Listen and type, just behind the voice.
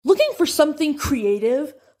something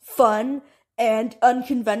creative, fun, and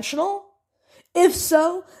unconventional? If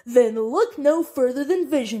so, then look no further than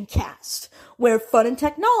VisionCast, where fun and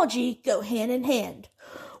technology go hand in hand.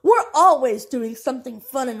 We're always doing something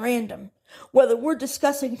fun and random, whether we're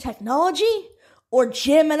discussing technology or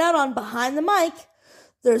jamming out on Behind the Mic.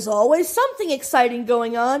 There's always something exciting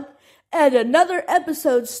going on, and another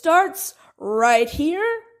episode starts right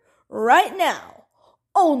here, right now,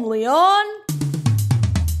 only on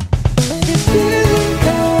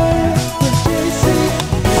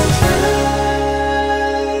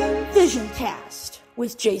VisionCast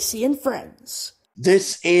with JC and Friends.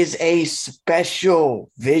 This is a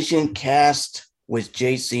special VisionCast with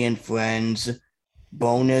JC and Friends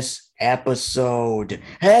bonus episode.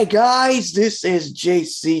 Hey guys, this is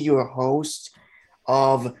JC, your host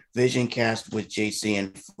of VisionCast with JC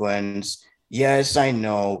and Friends. Yes, I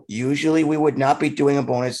know, usually we would not be doing a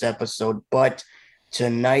bonus episode, but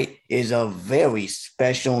tonight is a very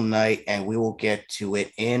special night and we will get to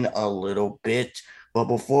it in a little bit. But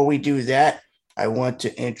before we do that, I want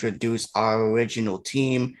to introduce our original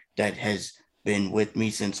team that has been with me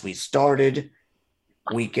since we started.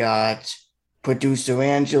 We got producer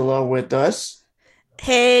Angela with us.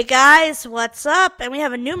 Hey guys, what's up? And we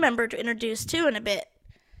have a new member to introduce too in a bit.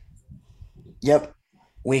 Yep.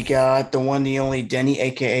 We got the one, the only Denny,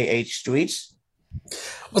 aka H Streets.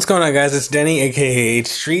 What's going on, guys? It's Denny, aka H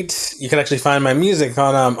Streets. You can actually find my music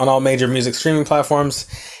on all major music streaming platforms,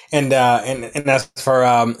 and as for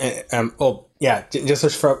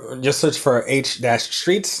just search for H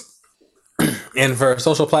Streets, and for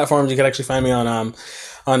social platforms, you can actually find me on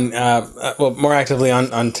more actively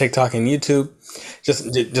on TikTok and YouTube.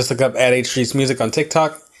 Just look up at H Streets Music on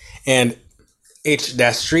TikTok and H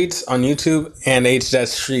Streets on YouTube and H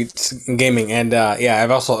Streets Gaming. And I've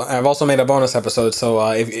also made a bonus episode. So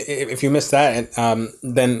if you missed that,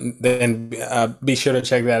 then be sure to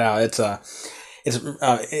check that out.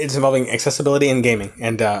 It's involving accessibility and gaming,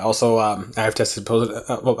 and also I've tested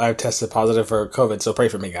positive for COVID. So pray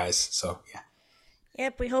for me, guys. So yeah.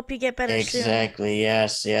 Yep, we hope you get better soon. Exactly.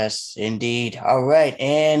 Yes, indeed. All right,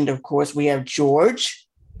 and of course we have George.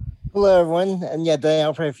 Hello, everyone, and yeah, Danny,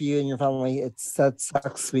 I'll pray for you and your family. That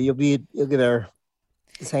sucks, but you'll get there.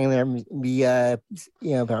 Just hang in there, and be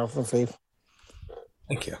powerful and safe.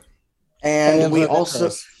 Thank you. And we also,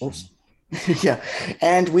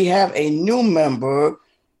 and we have a new member,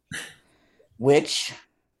 which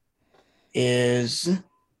is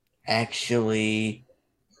actually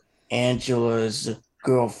Angela's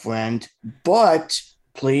girlfriend, but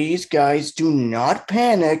please, guys, do not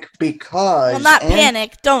panic because... Well, not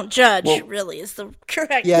panic. Don't judge, really, is the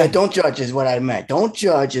correct... Yeah, don't judge is what I meant. Don't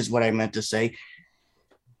judge is what I meant to say.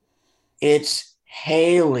 It's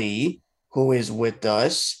Haley who is with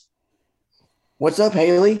us. What's up,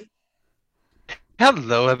 Haley?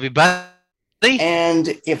 Hello, everybody. And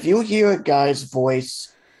if you hear a guy's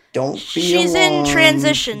voice, don't be She's alarmed. in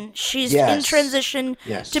transition. She's in transition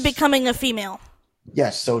to becoming a female.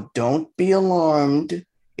 Yes, so don't be alarmed.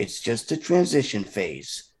 It's just a transition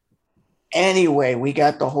phase. Anyway, we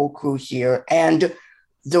got the whole crew here. And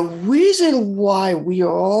the reason why we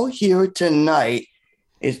are all here tonight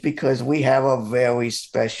is because we have a very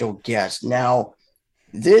special guest. Now,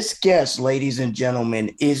 this guest, ladies and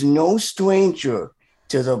gentlemen, is no stranger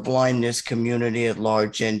to the blindness community at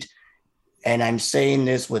large. And I'm saying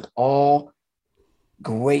this with all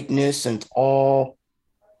greatness and all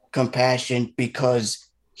compassion because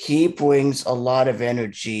he brings a lot of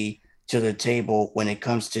energy to the table when it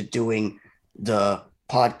comes to doing the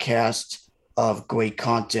podcast of great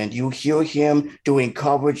content. You hear him doing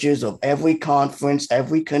coverages of every conference,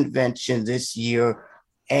 every convention this year.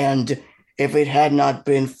 And if it had not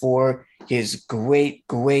been for his great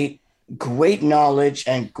knowledge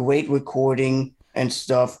and great recording and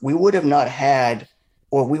stuff, we would have not had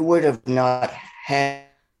all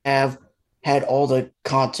the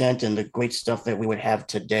content and the great stuff that we would have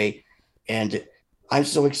today. And I'm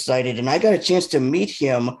so excited. And I got a chance to meet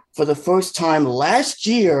him for the first time last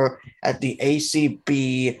year at the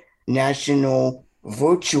ACB National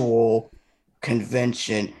Virtual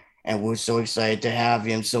Convention. And we're so excited to have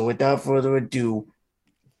him. So without further ado,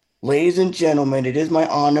 ladies and gentlemen, it is my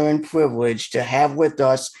honor and privilege to have with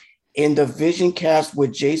us in the VisionCast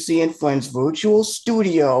with JC and Friends virtual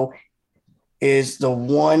studio is the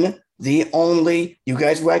one, the only, you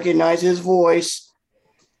guys recognize his voice,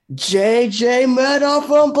 JJ Meddaugh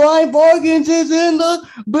from Blind Bargains is in the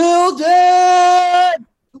building!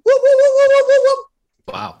 Woo, woo, woo, woo, woo, woo, woo.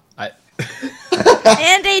 Wow.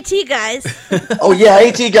 And AT guys. Oh yeah,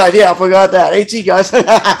 AT guys. Yeah, I forgot that. AT guys.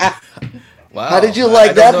 Wow. How did you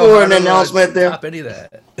like that for an announcement there? Top any of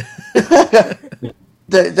that.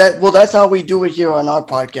 Well, that's how we do it here on our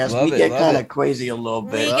podcast. Love we it, get love kind it. of crazy a little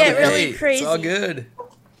We bit. get really Hey, crazy. It's all good.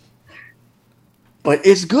 But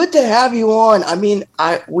it's good to have you on. I mean,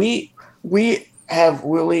 we have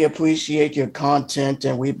really appreciate your content,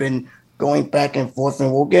 and we've been going back and forth,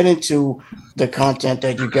 and we'll get into the content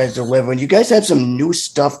that you guys deliver. And you guys have some new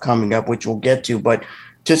stuff coming up, which we'll get to. But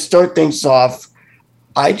to start things off,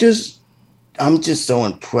 I'm just so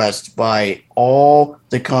impressed by all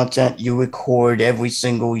the content you record every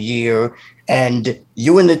single year, and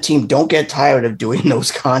you and the team don't get tired of doing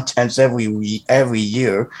those contents every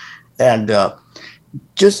year. And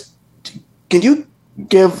just can you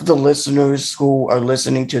give the listeners who are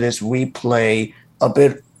listening to this replay a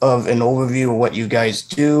bit of an overview of what you guys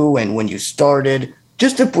do and when you started?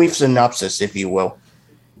 Just a brief synopsis, if you will.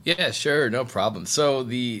 Yeah, sure, no problem. So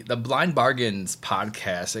the Blind Bargains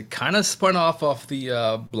podcast, it kind of spun off the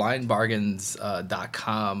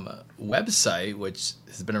blindbargains.com website, which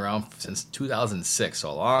has been around since 2006, so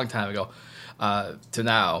a long time ago, to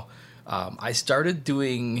now. I started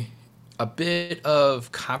doing a bit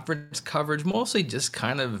of conference coverage, mostly just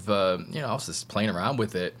kind of, I was just playing around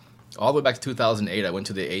with it. All the way back to 2008, I went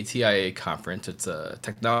to the ATIA conference. It's a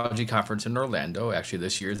technology conference in Orlando. Actually,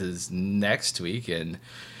 this year's is next week, and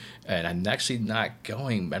I'm actually not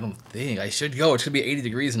going. I don't think I should go. It's gonna be 80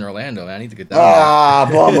 degrees in Orlando, man. I need to get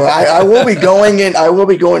down there. Bummer. I will be going in. I will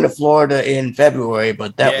be going to Florida in February,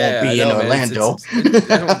 but that won't be in Orlando.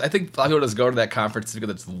 I think a lot of people just go to that conference because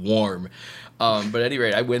it's warm. But at any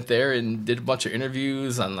rate, I went there and did a bunch of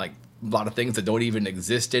interviews on like a lot of things that don't even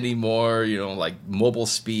exist anymore, like mobile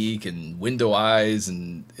speak and window eyes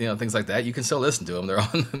and things like that. You can still listen to them. They're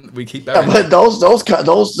on. We keep everything. Yeah, but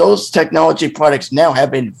those technology products now have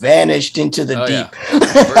been vanished into the deep.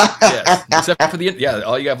 Yeah. Except for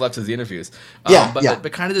all you have left is the interviews.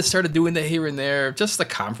 But kind of just started doing that here and there, just the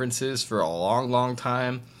conferences for a long, long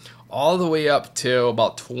time, all the way up till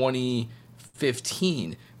about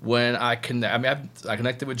 2015. When I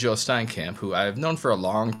connected with Joe Steinkamp, who I've known for a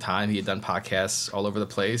long time. He had done podcasts all over the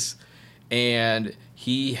place, and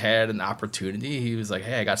he had an opportunity. He was like,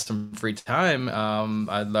 "Hey, I got some free time.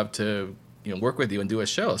 I'd love to, work with you and do a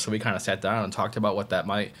show." So we kind of sat down and talked about what that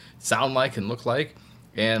might sound like and look like,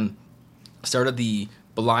 and started the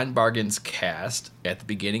Blind Bargains cast at the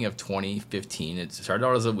beginning of 2015. It started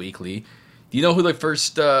out as a weekly. Do you know who the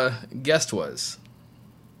first guest was?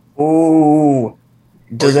 Ooh.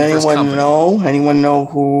 Does anyone know? Anyone know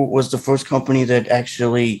who was the first company that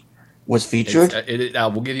actually was featured?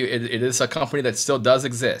 We'll give you. It is a company that still does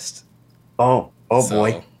exist. Oh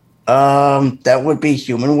boy. That would be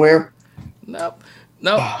Humanware. Nope.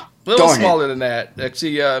 A little smaller than that.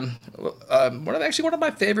 Actually, one of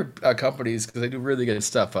my favorite companies because they do really good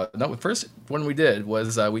stuff. The first one we did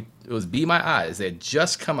was it was Be My Eyes. They had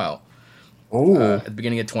just come out at the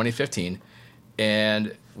beginning of 2015,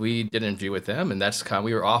 and we did an interview with them, and that's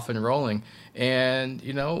we were off and rolling. And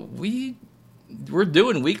we were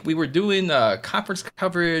doing conference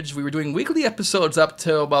coverage. We were doing weekly episodes up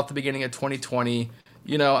till about the beginning of 2020.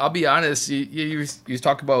 I'll be honest. You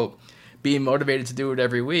talk about being motivated to do it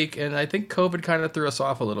every week, and I think COVID kind of threw us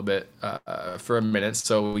off a little bit for a minute.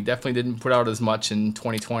 So we definitely didn't put out as much in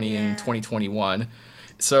 2020 and 2021.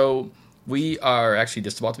 So we are actually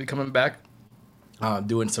just about to be coming back.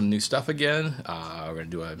 Doing some new stuff again. We're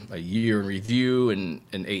going to do a year in review and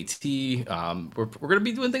an AT. We're going to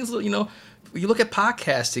be doing things, you look at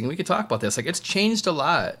podcasting, we can talk about this. Like, it's changed a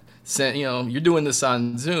lot. Since, you're doing this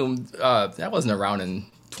on Zoom. That wasn't around in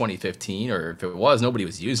 2015, or if it was, nobody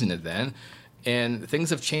was using it then. And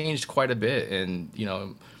things have changed quite a bit. And,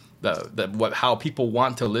 how people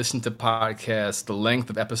want to listen to podcasts, the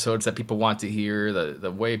length of episodes that people want to hear,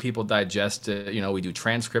 the way people digest it. We do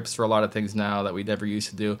transcripts for a lot of things now that we never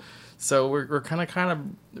used to do. So we're kind of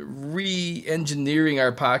re-engineering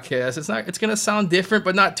our podcast. It's going to sound different,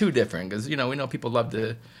 but not too different because we know people love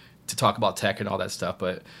to talk about tech and all that stuff,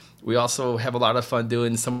 but we also have a lot of fun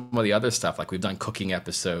doing some of the other stuff. Like we've done cooking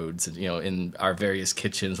episodes, in our various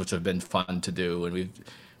kitchens, which have been fun to do, and we've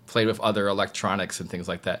played with other electronics and things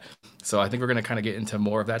like that. So I think we're going to kind of get into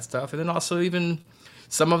more of that stuff. And then also even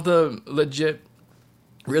some of the legit,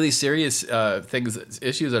 really serious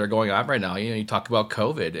issues that are going on right now. You talk about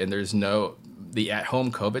COVID, and there's the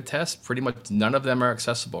at-home COVID tests. Pretty much none of them are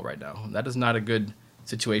accessible right now. That is not a good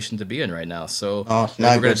situation to be in right now. So we're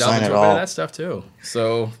going to delve into a bit of that stuff too.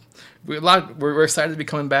 So we're excited to be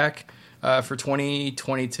coming back for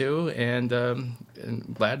 2022, and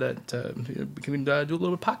glad that we can do a little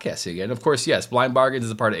bit of podcasting again. Of course, yes, Blind Bargains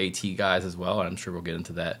is a part of AT Guys as well, and I'm sure we'll get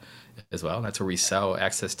into that as well. That's where we sell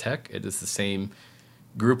Access Tech. It is the same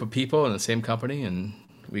group of people and the same company, and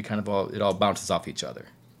We kind of it all bounces off each other.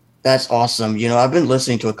 That's awesome. I've been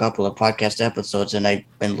listening to a couple of podcast episodes, and I've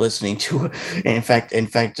been listening to, in fact,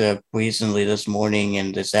 recently this morning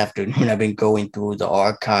and this afternoon, I've been going through the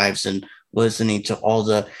archives and listening to all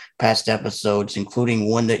the past episodes, including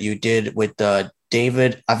one that you did with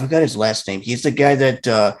David. I forgot his last name. He's the guy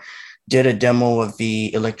that did a demo of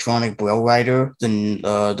the electronic braille writer,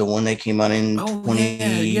 the one that came out in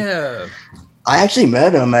 20. Yeah. I actually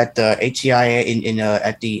met him at the ATIA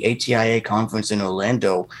at the ATIA conference in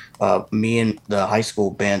Orlando. Me and the high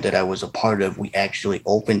school band that I was a part of, we actually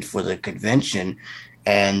opened for the convention,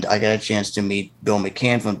 and I got a chance to meet Bill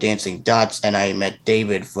McCann from Dancing Dots, and I met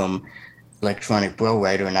David from Electronic Braille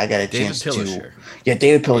Writer, and I got a chance to. Yeah,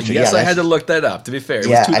 David Pillisher. Yes, yeah, I had to look that up. To be fair, it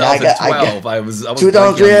yeah, was 2012. I was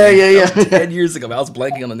 2000. Yeah. 10 years ago. I was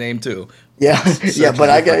blanking on the name too. Yeah, yeah, but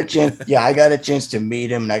I got a chance. Yeah, I got a chance to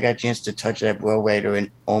meet him, and I got a chance to touch that braille writer, and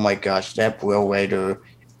oh my gosh, that braille writer,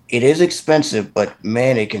 it is expensive, but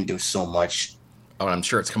man, it can do so much. Oh, I'm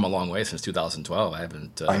sure it's come a long way since 2012. I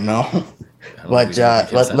haven't. I know. But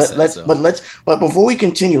but before we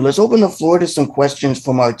continue, let's open the floor to some questions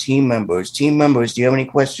from our team members. Team members, do you have any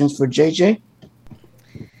questions for JJ?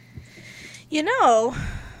 You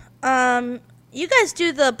guys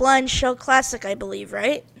do the Blind Show Classic, I believe,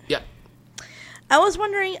 right? Yeah. I was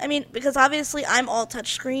wondering, because obviously I'm all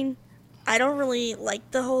touchscreen. I don't really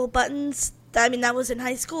like the whole buttons. That was in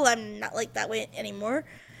high school. I'm not like that way anymore.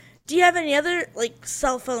 Do you have any other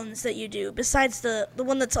cell phones that you do besides the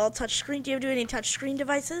one that's all touchscreen? Do you do any touchscreen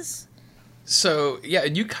devices? So yeah,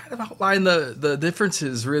 you kind of outline the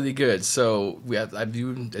differences really good. So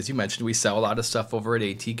as you mentioned, we sell a lot of stuff over at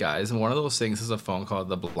AT Guys, and one of those things is a phone called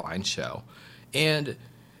the Blind Show, and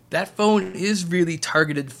that phone is really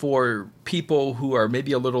targeted for people who are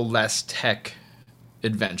maybe a little less tech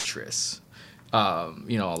adventurous. A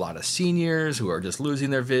lot of seniors who are just losing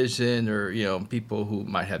their vision, or people who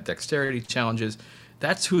might have dexterity challenges.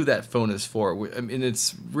 That's who that phone is for.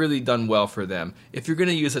 It's really done well for them. If you're going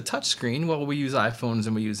to use a touchscreen, well, we use iPhones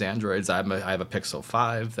and we use Androids. I have a Pixel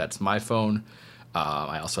 5. That's my phone.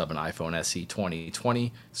 I also have an iPhone SE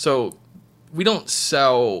 2020. So we don't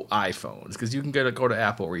sell iPhones because you can go to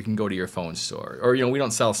Apple, or you can go to your phone store, or we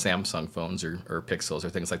don't sell Samsung phones or Pixels or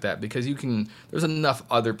things like that, because there's enough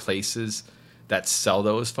other places that sell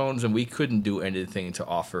those phones, and we couldn't do anything to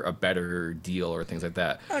offer a better deal or things like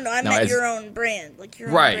that. Oh no, I meant your own brand, your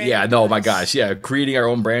own right? Brand Yeah, no, my gosh, yeah, creating our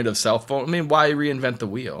own brand of cell phone. Why reinvent the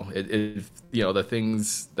wheel? The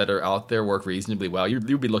things that are out there work reasonably well. You'll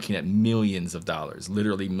be looking at millions of dollars,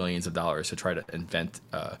 literally millions of dollars, to try to invent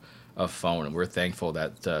a phone, and we're thankful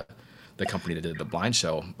that the company that did the Blind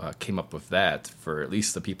Show came up with that for at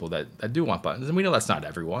least the people that do want buttons. And we know that's not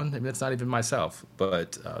everyone. That's not even myself,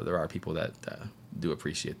 but there are people that do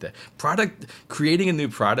appreciate that. Creating a new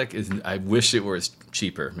product I wish it was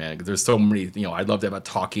cheaper, man. There's so many, I'd love to have a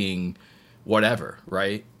talking whatever,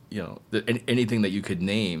 right? Anything that you could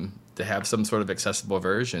name to have some sort of accessible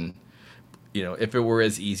version. If it were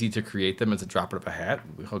as easy to create them as a drop of a hat,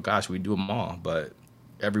 oh gosh, we'd do them all. But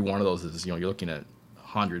every one of those is, you're looking at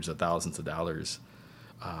hundreds of thousands of dollars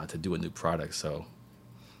to do a new product. So,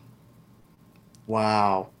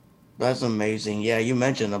 wow, that's amazing. Yeah, you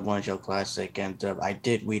mentioned the Blind Show Classic, and I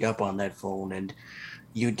did read up on that phone, and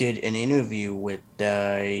you did an interview with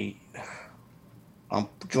I'm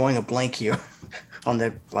drawing a blank here on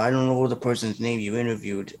that. I don't know the person's name you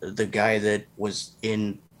interviewed. The guy that was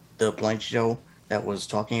in the Blind Show that was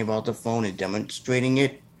talking about the phone and demonstrating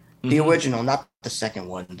it. The original, not the second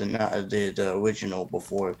one, the original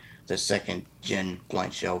before the second gen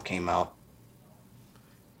Blind Show came out.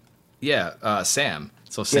 Yeah, Sam.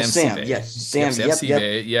 So Sam. Seavey. Yes, Sam. Sam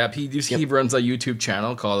Seavey. Yep. He runs a YouTube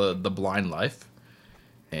channel called The Blind Life.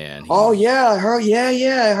 And I heard.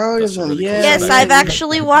 I heard of him. Really yeah. Cool yes, I've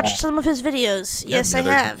actually watched some of his videos. Yes, I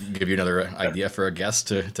have. Give you another idea for a guest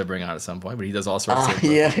to bring on at some point. But he does all sorts of.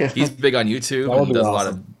 Yeah. He's big on YouTube and does a lot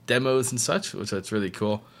of demos and such, which that's really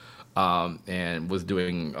cool. And was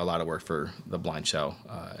doing a lot of work for the Blind Show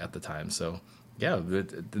at the time. So yeah,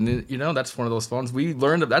 that's one of those phones we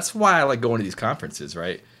learned. That's why I like going to these conferences,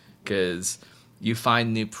 right? Because you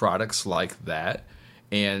find new products like that,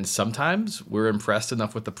 and sometimes we're impressed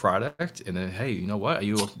enough with the product, and then hey, you know what?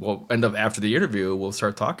 We'll end up after the interview, we'll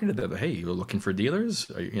start talking to them. Hey, you're looking for dealers,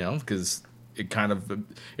 because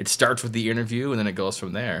it starts with the interview and then it goes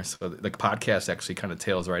from there. So the podcast actually kind of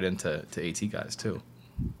tails right into AT Guys too.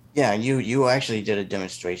 Yeah, you actually did a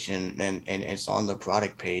demonstration, and it's on the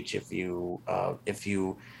product page. If you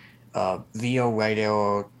VO right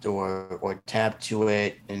arrow or tap to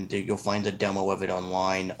it, and you'll find the demo of it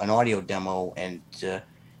online, an audio demo, and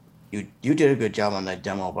you did a good job on that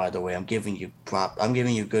demo, by the way. I'm giving you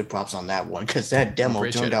good props on that one because that demo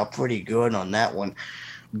turned out pretty good on that one.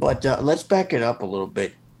 But let's back it up a little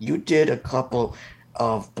bit. You did a couple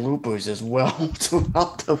of bloopers as well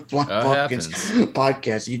throughout the Blind Pumpkins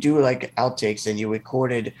podcast. You do like outtakes, and you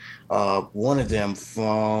recorded one of them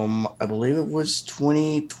from, I believe it was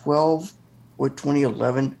 2012 or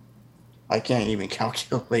 2011. I can't even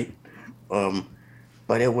calculate.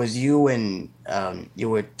 But it was you, and you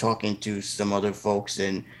were talking to some other folks,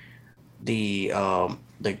 and the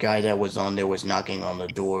guy that was on there was knocking on the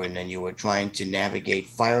door, and then you were trying to navigate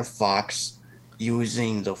Firefox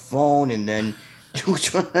using the phone, and then you were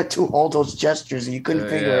trying to do all those gestures, and you couldn't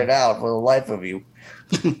figure it out for the life of you.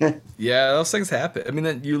 Yeah, those things happen. I mean,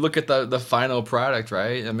 then you look at the final product,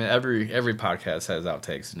 right? I mean, every podcast has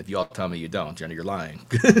outtakes, and if you all tell me you don't, Jenny, you're lying.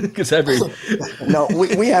 Because no,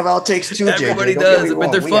 we have outtakes too. Everybody does,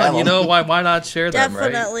 but they're fun. You know, why not share them?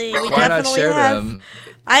 Definitely, right? we why definitely not share have. them?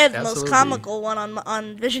 I have the most comical one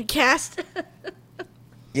on VisionCast.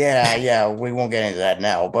 Yeah, we won't get into that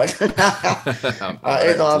now, but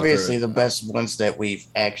it's obviously the best ones that we've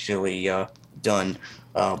actually done.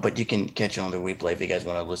 But you can catch it on the replay if you guys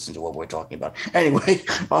want to listen to what we're talking about. Anyway,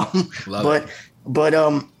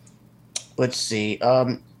 let's see.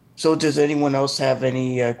 So does anyone else have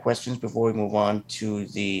any questions before we move on to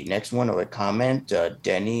the next one, or a comment?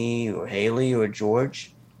 Denny or Haley or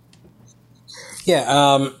George?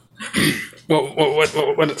 Yeah.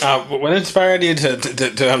 What inspired you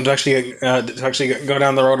to actually go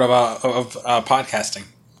down the road of podcasting?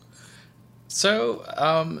 So,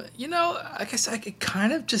 I guess it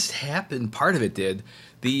kind of just happened. Part of it did.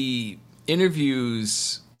 The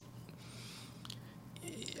interviews,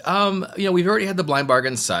 we've already had the Blind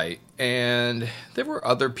Bargain site, and there were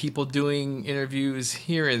other people doing interviews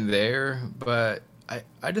here and there, but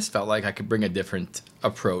I just felt like I could bring a different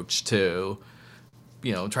approach to,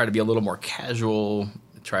 try to be a little more casual,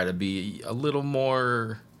 try to be a little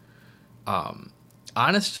more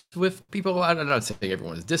honest with people. I'm not saying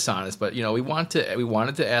everyone is dishonest, but we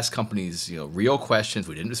wanted to ask companies real questions.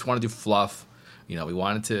 We didn't just want to do fluff. We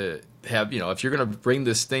wanted to have if you're going to bring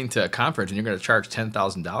this thing to a conference and you're going to charge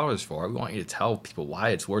 $10,000 for it, we want you to tell people why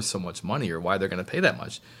it's worth so much money or why they're going to pay that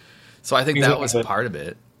much. So I think that was part of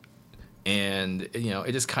it, and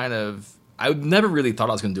it just kind of, I never really thought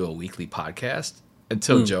I was going to do a weekly podcast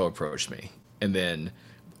until Joe approached me, and then.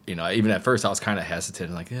 Even at first I was kind of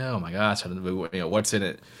hesitant, like, oh my gosh, what's in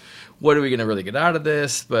it? What are we going to really get out of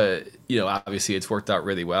this? But, obviously it's worked out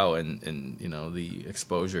really well, and the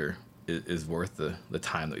exposure is worth the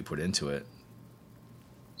time that we put into it.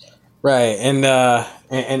 Right, and the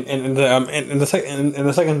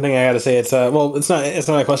second thing I got to say, it's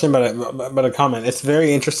not a question, but a comment. It's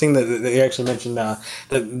very interesting that you actually mentioned the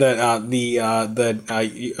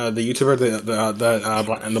YouTuber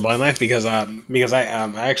the Blind Life, because I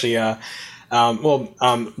actually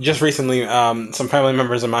just recently some family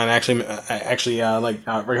members of mine actually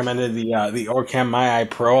recommended the Orcam My Eye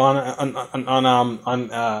Pro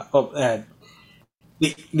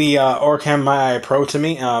the Orcam My Eye Pro to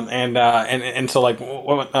me, and so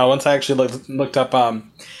once I actually looked up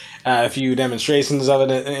a few demonstrations of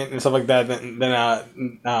it and stuff like that, then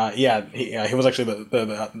he was actually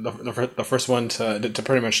the first one to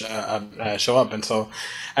pretty much show up, and so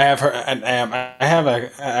I have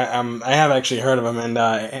actually heard of him, and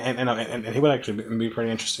he would actually be pretty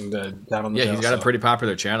interesting to have on the show. He's got a pretty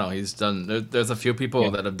popular channel. He's done. There's a few people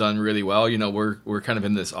that have done really well. We're kind of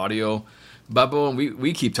in this audio bubble, and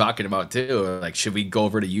we keep talking about too, like, should we go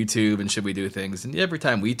over to YouTube and should we do things? And every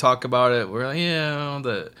time we talk about it, we're like,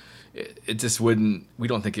 it just wouldn't. We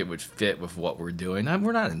don't think it would fit with what we're doing.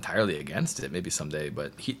 We're not entirely against it. Maybe someday,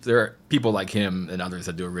 but there are people like him and others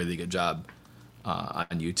that do a really good job on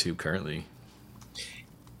YouTube currently.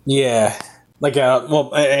 Yeah. JC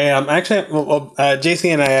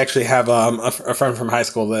and I actually have a friend from high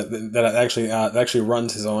school that actually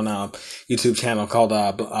runs his own YouTube channel called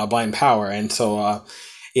Blind Power, and so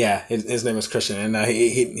his name is Christian, and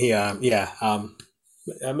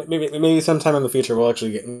maybe sometime in the future we'll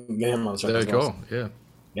actually get him on the show. Very cool.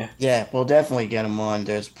 Yeah, we'll definitely get him on.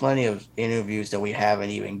 There's plenty of interviews that we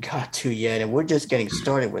haven't even got to yet, and we're just getting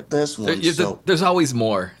started with this one. There's always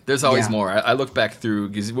more. There's always more. I look back through,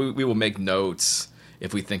 because we will make notes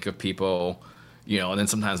if we think of people, and then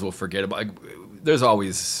sometimes we'll forget about. There's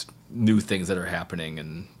always new things that are happening,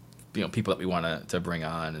 and people that we want to bring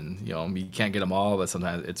on, and you can't get them all, but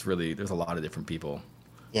sometimes it's really, there's a lot of different people.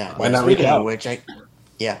 Yeah. Speaking of which,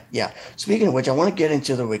 Speaking of which, I want to get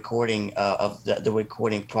into the recording of the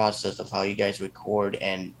recording process of how you guys record,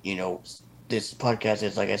 and this podcast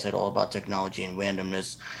is, like I said, all about technology and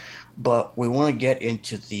randomness. but we want to get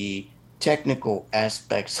into the technical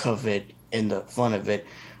aspects of it and the fun of it.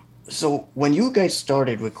 So when you guys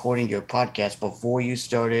started recording your podcast, before you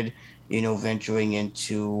started, venturing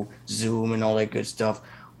into Zoom and all that good stuff,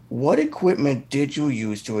 what equipment did you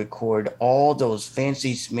use to record all those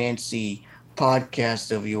fancy smancy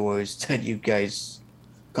podcasts of yours that you guys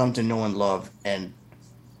come to know and love? And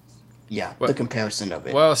the comparison of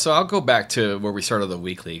it. Well, so I'll go back to where we started the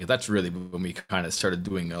weekly, because that's really when we kind of started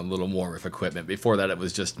doing a little more with equipment. Before that, it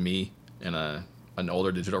was just me and an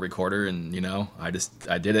older digital recorder, and I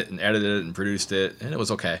did it and edited it and produced it, and it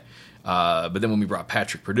was okay. But then when we brought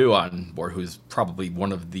Patrick Purdue on board, who's probably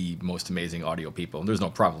one of the most amazing audio people, and there's no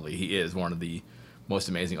probably, he is one of the most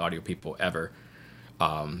amazing audio people ever.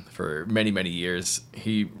 For many, many years,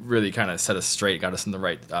 he really kind of set us straight, got us in the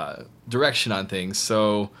right direction on things.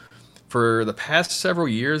 So for the past several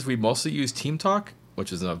years, we mostly used TeamTalk,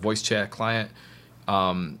 which is a voice chat client.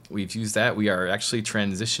 We've used that. We are actually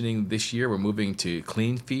transitioning this year. We're moving to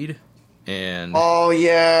Clean Feed. And oh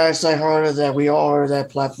yes, I heard of that. We all heard of that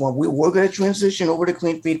platform. We were going to transition over to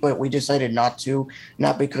Clean Feed, but we decided not to.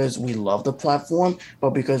 Not because we love the platform,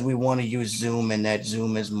 but because we want to use Zoom, and that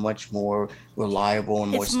Zoom is much more reliable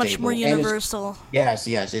and more stable. It's much more universal. Yes,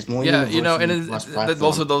 it's more universal. And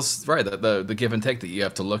those are those right. The give and take that you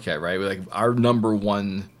have to look at, right? Like our number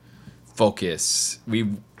one focus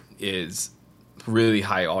is really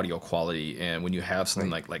high audio quality, and when you have something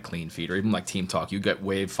like Clean Feed or even like TeamTalk, you get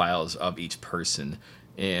wave files of each person,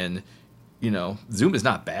 and Zoom is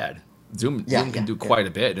not bad. Zoom can do quite a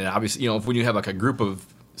bit, and obviously when you have like a group of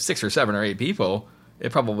 6 or 7 or 8 people,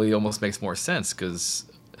 it probably almost makes more sense because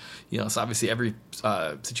so obviously every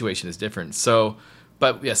situation is different. So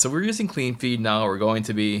we're using Clean Feed now. We're going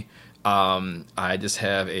to be I just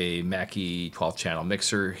have a Mackie 12 channel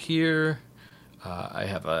mixer here. I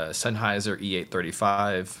have a Sennheiser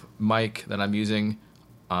E835 mic that I'm using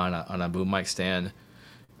on a boom mic stand.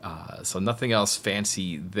 So nothing else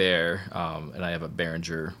fancy there. And I have a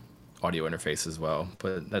Behringer audio interface as well.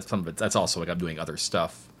 But that's also like I'm doing other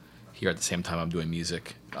stuff here at the same time I'm doing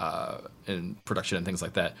music and production and things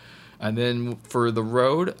like that. And then for the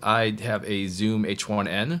road, I have a Zoom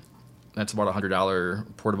H1N. That's about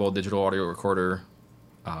 $100 portable digital audio recorder.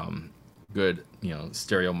 Good,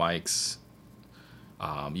 stereo mics.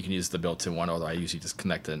 You can use the built-in one, although I usually just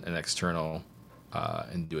connect an external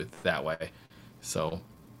and do it that way. So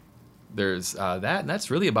there's that, and that's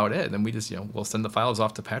really about it. And then we just, we'll send the files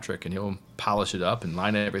off to Patrick, and he'll polish it up and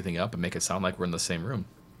line everything up and make it sound like we're in the same room.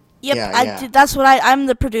 Yep, that's what I'm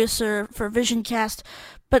the producer for VisionCast.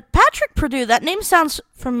 But Patrick Purdue, that name sounds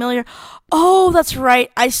familiar. Oh, that's right.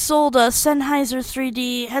 I sold a Sennheiser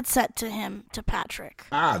 3D headset to Patrick.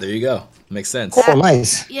 Ah, there you go. Makes sense. Oh,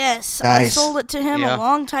 nice. Yes, nice. I sold it to him a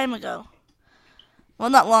long time ago. Well,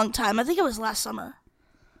 not long time. I think it was last summer.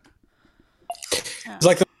 It's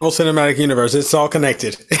like the whole cinematic universe. It's all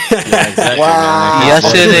connected. Yeah, exactly. Wow.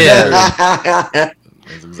 Yes, it is.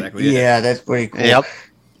 That's exactly it. Yeah, that's pretty cool. Yep.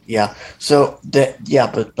 Yeah. So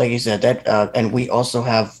but like you said, that and we also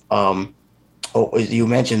have you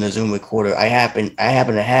mentioned the Zoom recorder. I happen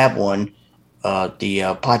to have one, the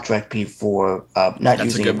PodTrack P4. Not That's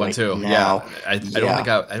using a good it one right too. now.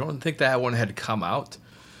 Yeah, I don't think that one had come out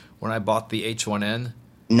when I bought the H1N.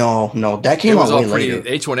 No, that came out way later.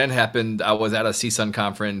 H1N happened. I was at a CSUN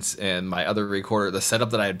conference, and my other recorder, the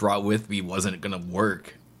setup that I had brought with me, wasn't going to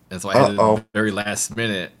work, and so I had to, very last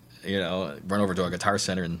minute, run over to a Guitar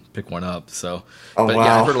Center and pick one up. So, wow.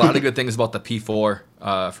 Yeah, I've heard a lot of good things about the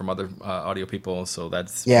P4 from other audio people. So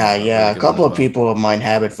that's really a couple of people of mine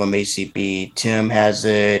have it from ACB. Tim has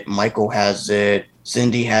it, Michael has it,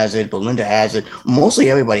 Cindy has it, Belinda has it. Mostly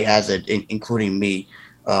everybody has it, including me.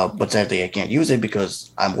 But sadly, I can't use it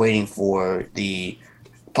because I'm waiting for the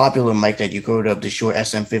popular mic that you heard of, the Shure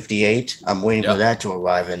SM58. I'm waiting for that to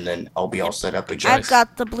arrive, and then I'll be all set up again. I've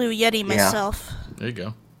got the Blue Yeti myself. There you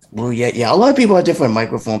go. Blue Yeti. Yeah, a lot of people have different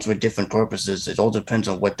microphones for different purposes. It all depends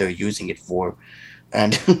on what they're using it for.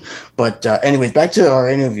 And but anyways, back to our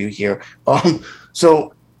interview here.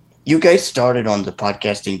 So you guys started on the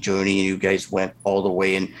podcasting journey, and you guys went all the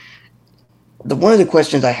way. And one of the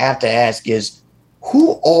questions I have to ask is,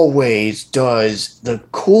 who always does the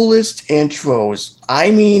coolest intros?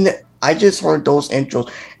 I mean, I just heard those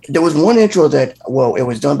intros. There was one intro that, it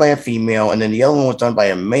was done by a female, and then the other one was done by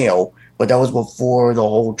a male, but that was before the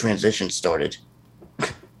whole transition started.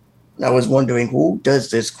 I was wondering, who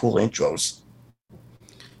does this cool intros?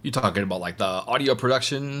 You talking about like the audio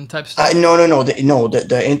production type stuff? No.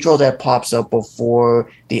 The intro that pops up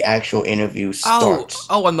before the actual interview starts.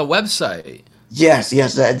 Oh, on the website. Yes.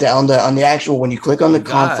 On the actual, when you click on the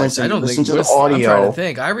conference and you listen to the audio. I'm trying to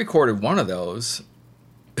think. I recorded one of those.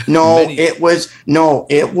 It was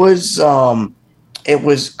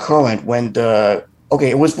current when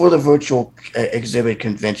it was for the virtual exhibit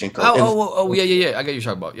convention. Yeah. I get you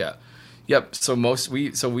talking about. Yeah. Yep. So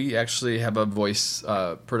we actually have a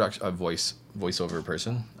voiceover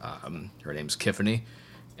person. Her name's Tiffany,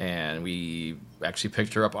 and we actually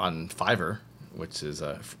picked her up on Fiverr, which is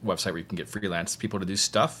a website where you can get freelance people to do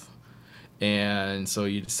stuff. And so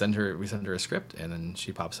we send her a script, and then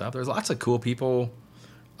she pops up. There's lots of cool people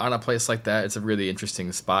on a place like that. It's a really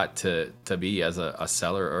interesting spot to be as a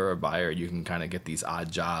seller or a buyer. You can kind of get these odd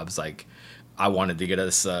jobs. Like, I wanted to get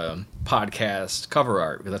us podcast cover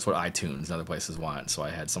art because that's what iTunes and other places want. So I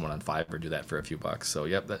had someone on Fiverr do that for a few bucks. So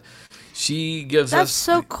she gives us. That's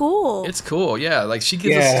so cool. It's cool, yeah. Like, she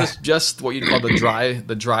gives us just what you'd call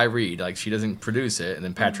the dry read. Like, she doesn't produce it, and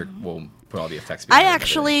then Patrick will put all the effects behind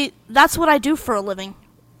that's what I do for a living.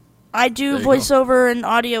 I do voiceover and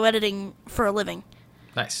audio editing for a living.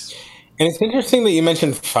 Nice. And it's interesting that you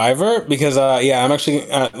mentioned Fiverr because I'm actually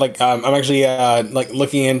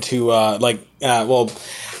looking into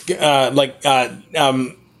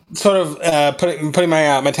putting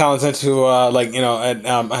my talents into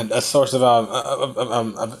a source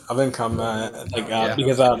of income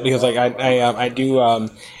because I do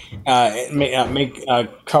make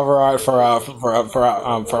cover art for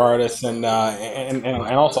artists and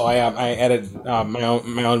also I edit my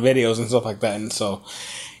own videos and stuff like that, and so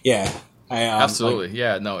absolutely.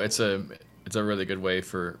 It's a really good way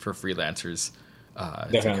for freelancers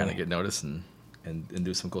to kind of get noticed and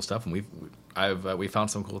do some cool stuff, and we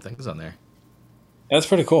found some cool things on there. That's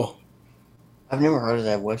pretty cool. I've never heard of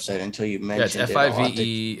that website until you mentioned it's FIVE.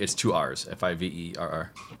 It's 2 R's. FIVERR.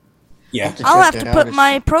 Yeah, I'll have to put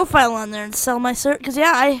my profile on there and sell my cert because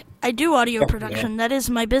I do audio production. That is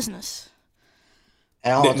my business.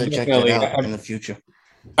 And I'll have to check that out in the future.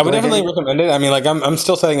 I would definitely recommend it. I mean, like I'm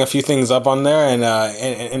still setting a few things up on there, and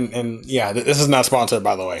this is not sponsored,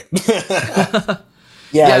 by the way.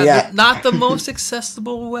 Not the most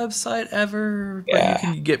accessible website ever, but you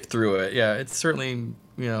can get through it. Yeah, it's certainly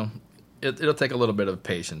it'll take a little bit of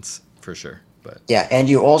patience for sure. But and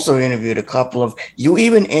you also interviewed you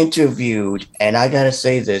even interviewed, and I gotta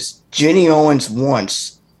say this, Jenny Owens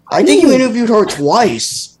once. I think you interviewed her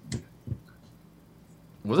twice.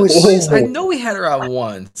 Was it twice? I know we had her on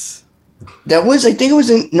once. I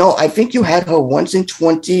think you had her once in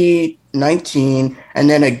 2019, and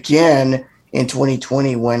then again in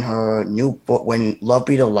 2020 when her new book, when Love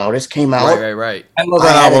Be the Loudest came out. Right. I love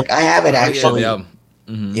that album. I have it actually.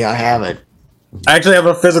 Yeah, I have it. I actually have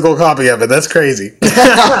a physical copy of it. That's crazy.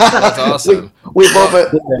 That's awesome. We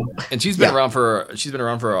both. And she's been around for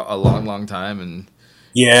a long time, and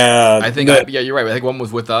I think you're right. I think one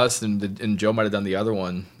was with us, and Joe might have done the other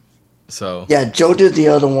one. So Joe did the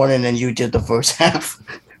other one, and then you did the first half.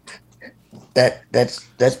 That's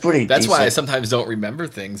pretty. That's decent. why I sometimes don't remember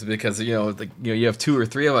things because you have 2 or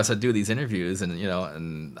 3 of us that do these interviews, and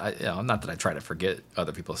not that I try to forget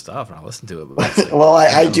other people's stuff and I listen to it. But well,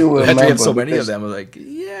 I do remember. We have so many of them. I'm like,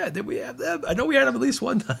 did we have them? I know we had them at least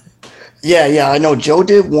one time. Yeah, I know Joe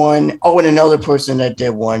did one. Oh, and another person that did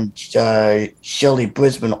one, Shelly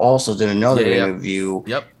Brisbane, also did another interview.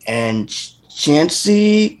 Yep. And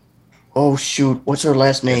Chancey, oh shoot, what's her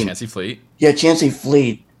last name? Chancey Fleet. Yeah, Chancey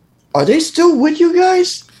Fleet. Are they still with you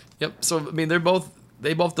guys? Yep. So I mean, they both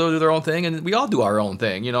do their own thing, and we all do our own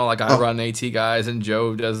thing. Like I run AT Guys, and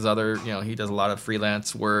Joe does other. He does a lot of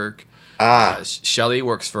freelance work. Shelly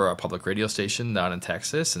works for a public radio station down in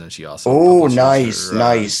Texas, and then she also nice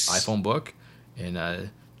iPhone book, and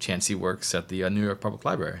Chancey works at the New York Public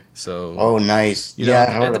Library. So nice. I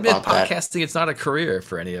heard about podcasting. That. It's not a career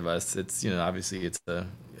for any of us. It's obviously it's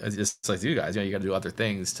just like you guys. You got to do other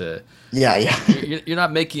things to. Yeah. You're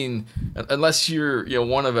not making unless you're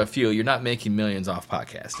one of a few. You're not making millions off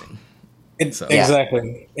podcasting.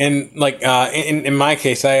 Exactly, and like in my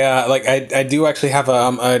case, I do actually have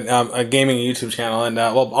a gaming YouTube channel, and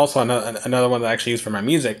also another one that I actually use for my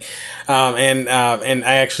music, and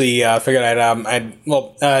I actually figured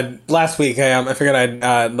last week I figured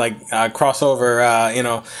I'd cross over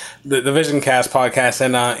the Vision Cast podcast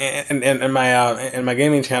and my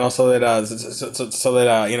gaming channel so that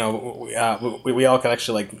we all could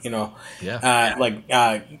actually get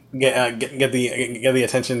the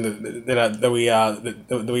attention that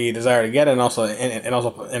we desire to get and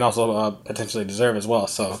also potentially deserve as well.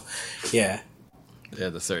 So yeah,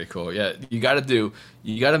 that's very cool. Yeah, you got to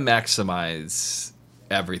maximize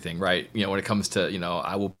everything, right? When it comes to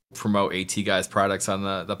I will promote AT Guys products on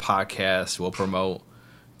the podcast. We'll promote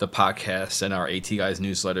the podcast and our AT guys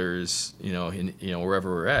newsletters,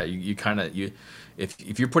 wherever we're at, you kind of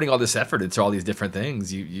if you're putting all this effort into all these different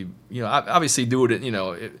things, you obviously do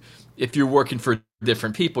it. If you're working for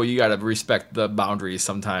different people, you got to respect the boundaries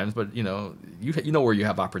sometimes. But you know where you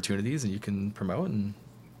have opportunities and you can promote, and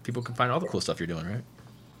people can find all the cool stuff you're doing, right?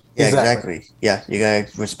 Yeah, exactly. Yeah, you gotta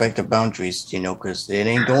respect the boundaries, because it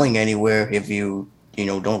ain't going anywhere. If you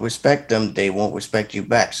don't respect them, they won't respect you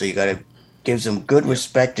back. So you gotta give them good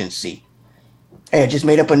respectancy. Hey, I just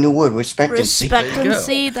made up a new word, respectancy.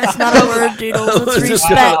 Respectancy? That's not a word, Doodles. It's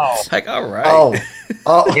respect. Heck, all right.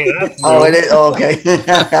 Oh, it is? Oh, okay.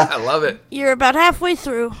 I love it. You're about halfway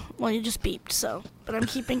through. Well, you just beeped, but I'm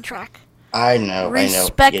keeping track. I know.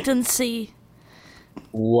 Respectancy.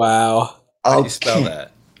 Wow. How do you spell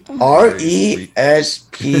that? RESPE.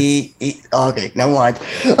 Okay, never mind.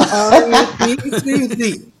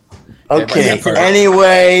 Okay,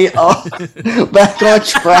 anyway, back on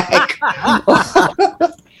track.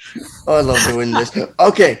 I love doing this.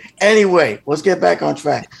 Okay, anyway, let's get back on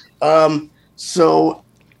track. So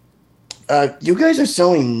you guys are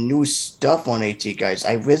selling new stuff on AT, guys.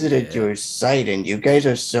 I visited your site, and you guys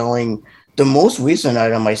are selling, the most recent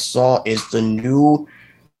item I saw is the new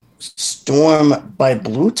Storm by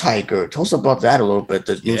Blue Tiger. Tell us about that a little bit.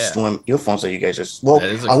 The new Storm earphones that you guys are. Well,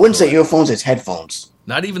 I wouldn't say earphones; it's headphones.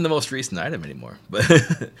 Not even the most recent item anymore. But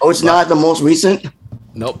it's not the most recent.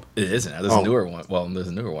 Nope, it isn't. There's a newer one. Well, there's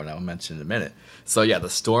a newer one I'll mention in a minute. So yeah, the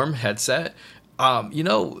Storm headset. A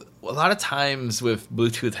lot of times with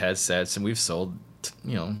Bluetooth headsets, and we've sold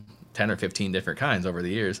 10 or 15 different kinds over the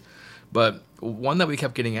years, but one that we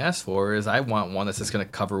kept getting asked for is I want one that's just going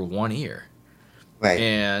to cover one ear. Right.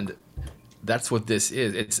 And that's what this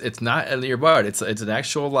is. It's not an earbud. It's an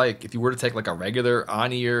actual, like, if you were to take like a regular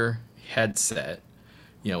on-ear headset,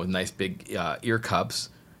 with nice big ear cups,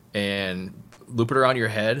 and loop it around your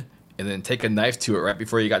head, and then take a knife to it right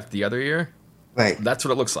before you got to the other ear. Right. That's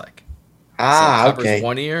what it looks like. Ah, so it covers okay.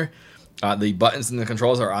 one ear. The buttons and the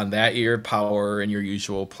controls are on that ear, power and your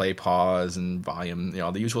usual play, pause, and volume,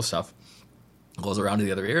 the usual stuff. Goes around to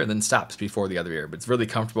the other ear and then stops before the other ear. But it's really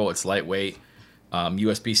comfortable. It's lightweight.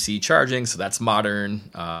 USB-C charging, so that's modern.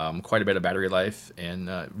 Quite a bit of battery life, and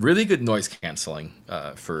really good noise canceling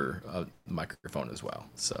for a microphone as well.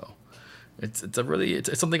 So it's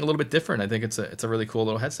something a little bit different. I think it's a really cool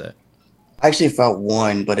little headset. I actually found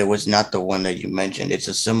one, but it was not the one that you mentioned. It's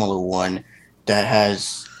a similar one that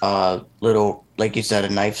has a little, like you said, a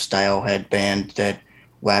knife-style headband that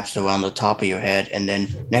wraps around the top of your head, and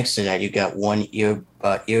then next to that you got one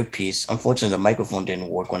earpiece. Unfortunately, the microphone didn't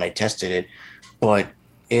work when I tested it. But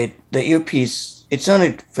the earpiece, it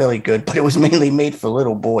sounded fairly good, but it was mainly made for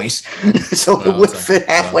little boys. So it would fit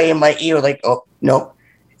halfway in my ear, like, oh, no.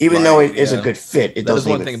 Even though it is a good fit, it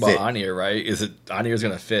doesn't even fit. That's one thing about on-ear, right? Is it on-ear is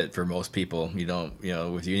going to fit for most people. You don't,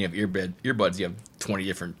 with you have earbuds, you have 20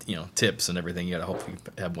 different, tips and everything. You got to hopefully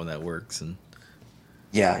have one that works. And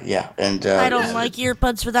yeah. And I don't like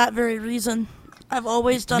earbuds for that very reason. I've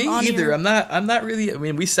always done on-ear. Me either. I'm not really,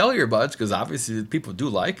 we sell earbuds because obviously people do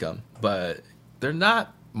like them, but they're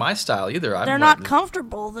not my style either. They're not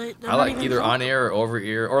comfortable. I like either on ear or over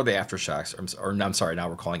ear or the aftershocks. I'm sorry, now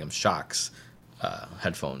we're calling them shocks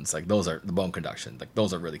headphones. Like those are the bone conduction. Like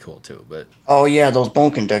those are really cool too. But those bone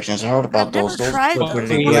conductions. I heard about those. I've never tried those.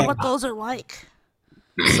 I wonder what those are like.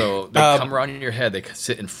 So they come around your head. They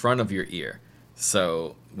sit in front of your ear.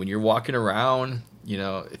 So when you're walking around,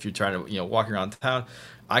 if you're trying to walk around town,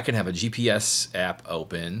 I can have a GPS app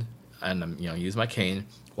open and use my cane.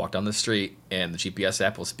 Walk down the street and the GPS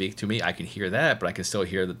app will speak to me. I can hear that, but I can still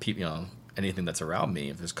hear the people, anything that's around me.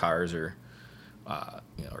 If there's cars or,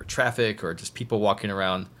 or traffic or just people walking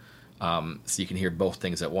around, so you can hear both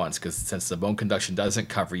things at once. Because since the bone conduction doesn't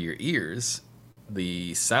cover your ears,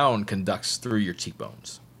 the sound conducts through your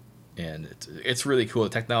cheekbones, and it's really cool. The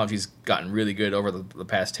technology's gotten really good over the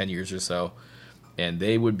past 10 years or so, and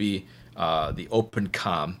they would be the Open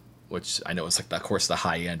Com, which I know is like, of course, the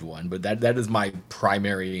high-end one, but that is my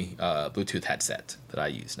primary Bluetooth headset that I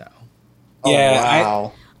use now. Yeah,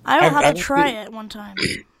 wow. I will have to try it one time.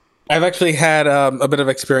 I've actually had a bit of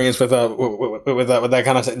experience with that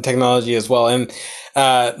kind of technology as well, and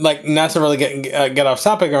not to really get off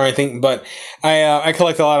topic or anything, but I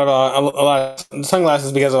collect a lot of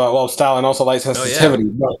sunglasses because of style and also light sensitivity.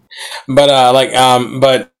 Oh, yeah.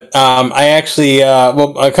 But I actually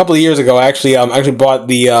a couple of years ago I actually bought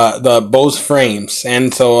the Bose frames,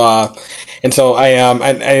 and so and so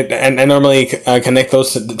I normally connect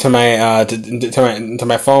those to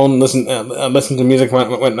my phone, listen to music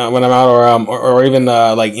when I'm out, or even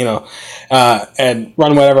and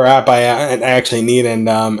run whatever app I actually need, and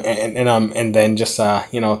then just not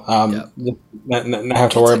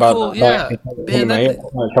have to worry about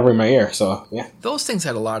covering my ear. So yeah, those things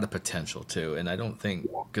had a lot of potential too, and I don't think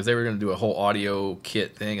because they were going to do a whole audio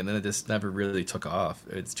kit thing, and then it just never really took off.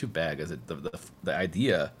 It's too bad because the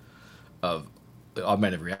idea of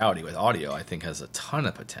augmented reality with audio, I think, has a ton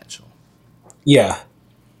of potential. Yeah.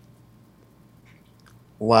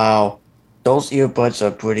 Wow. Those earbuds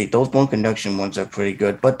are pretty. Those bone conduction ones are pretty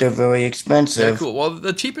good, but they're very expensive. They're cool. Well,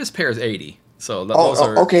 the cheapest pair is $80. So those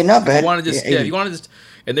are okay. Not bad. If you want to if you want to just,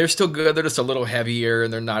 and they're still good. They're just a little heavier,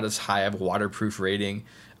 and they're not as high of a waterproof rating,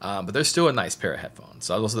 but they're still a nice pair of headphones.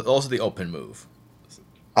 So those are the open move.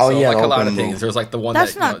 Oh so yeah, like a lot of things. There's like the one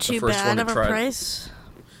that's that not too the first bad one of a price.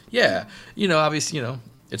 Yeah, obviously,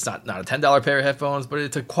 it's not a $10 pair of headphones, but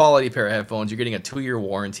it's a quality pair of headphones. You're getting a 2-year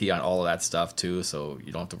warranty on all of that stuff too, so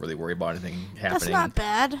you don't have to really worry about anything happening. That's not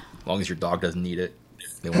bad. As long as your dog doesn't need it.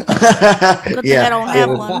 They won't. Good thing I don't have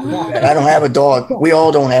one. I don't have a dog. We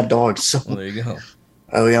all don't have dogs. So. Well, there you go.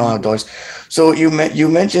 Oh, we don't have dogs. So you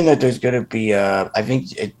mentioned that there's going to be. I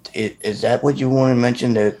think is that what you want to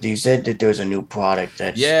mention? That you said that there's a new product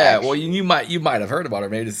that's. Yeah, well, you might have heard about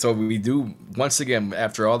it, maybe. So we do once again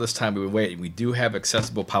after all this time we've been waiting. We do have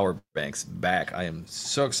accessible power banks back. I am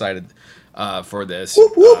so excited for this.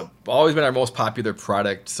 Whoop, whoop. Always been our most popular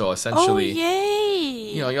product. So essentially,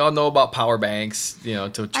 yay! Y'all know about power banks.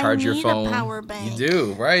 To charge your phone. A power bank. You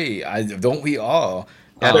do, right? Don't we all?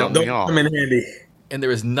 Don't we all? Come in handy. And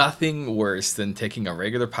there is nothing worse than taking a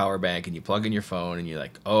regular power bank and you plug in your phone and you're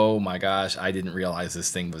like, oh my gosh, I didn't realize this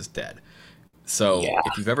thing was dead. So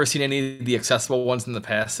if you've ever seen any of the accessible ones in the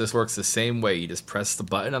past, this works the same way. You just press the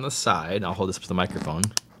button on the side, and I'll hold this up to the microphone.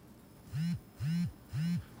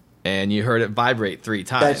 And you heard it vibrate 3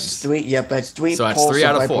 times. That's 3. Yep, that's 3. So that's 3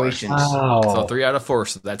 out of 4. Vibrations. Wow. So 3 out of 4.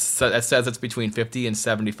 So that says it's between 50 and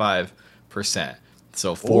 75%.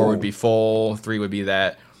 So 4 would be full, 3 would be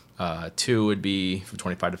that. 2 would be from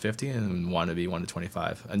 25 to 50, and 1 would be 1 to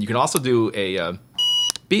 25. And you can also do a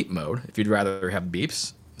beep mode if you'd rather have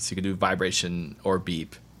beeps. So you can do vibration or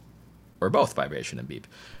beep, or both vibration and beep.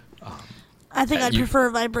 I think I'd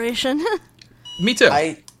prefer vibration. Me too.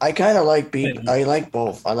 I kind of like beep. I like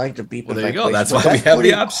both. I like the beep. Well, there you go. That's why we have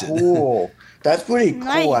the option. Cool. That's pretty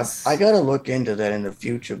cool. Nice. I got to look into that in the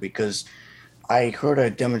future because I heard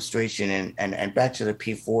a demonstration and back to the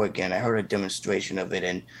P4 again. I heard a demonstration of it,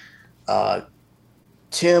 and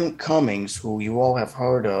Tim Cummings, who you all have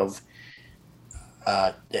heard of,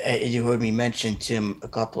 you heard me mention Tim a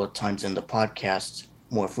couple of times in the podcast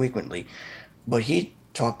more frequently, but he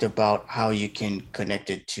talked about how you can connect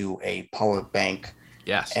it to a power bank.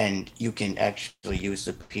 Yes. And you can actually use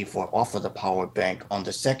the P4 off of the power bank on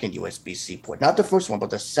the second USB-C port. Not the first one, but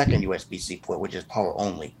the second USB-C port, which is power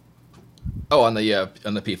only. Oh, on the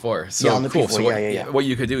P4. So on the cool. P4, So what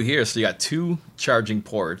you could do here, so you got 2 charging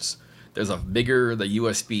ports. There's the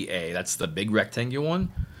USB-A, that's the big rectangular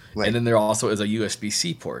one. Right. And then there also is a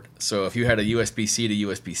USB-C port. So if you had a USB-C to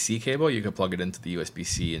USB-C cable, you could plug it into the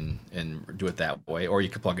USB-C and do it that way. Or you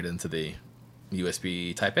could plug it into the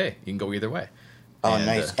USB Type A. You can go either way. Oh,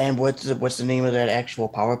 nice. And what's the name of that actual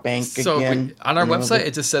power bank again? On our website,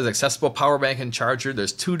 it just says accessible power bank and charger.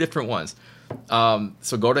 There's 2 different ones.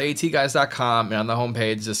 So go to atguys.com, and on the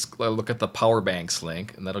homepage, just look at the power banks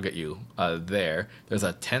link, and that'll get you there. There's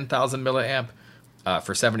a 10,000 milliamp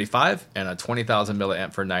for $75 and a 20,000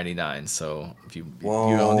 milliamp for $99. So if you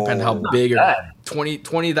depending on how big,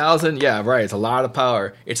 20,000, yeah, right. It's a lot of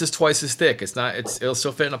power. It's just twice as thick. It'll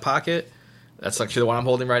still fit in a pocket. That's actually the one I'm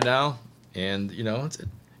holding right now, and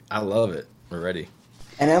I love it. We're ready.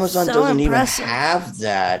 And Amazon doesn't even have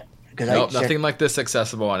that. Nope, nothing like this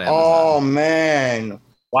accessible on Amazon. Oh man!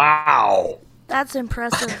 Wow. That's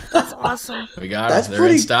impressive. That's awesome. We got it. They're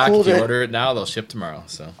in stock. Cool if you order it now, they'll ship tomorrow.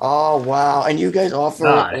 So. Oh wow! And you guys offer?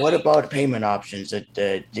 What about payment options?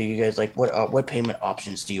 Do you guys like what payment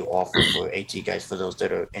options do you offer for AT Guys for those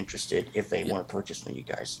that are interested if they want to purchase from you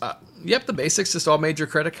guys? Yep, the basics, just all major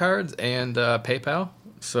credit cards and PayPal.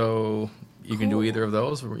 So you can do either of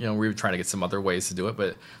those. We're trying to get some other ways to do it,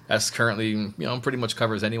 but that's currently pretty much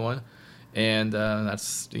covers anyone. And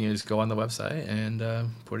that's just go on the website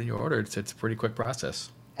and put in your order. It's a pretty quick process.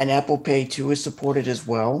 And Apple Pay too is supported as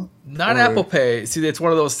well. Not Apple Pay. See, it's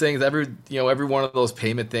one of those things. Every one of those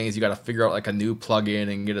payment things, you got to figure out like a new plug-in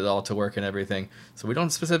and get it all to work and everything. So we don't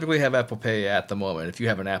specifically have Apple Pay at the moment. If you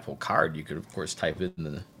have an Apple Card, you could of course type in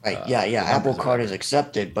the right. Yeah. Apple Card is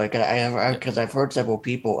accepted, but because I've heard several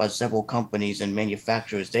people, several companies and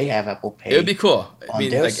manufacturers, they have Apple Pay. It would be cool. I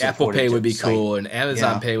mean, like Apple Pay would be cool, and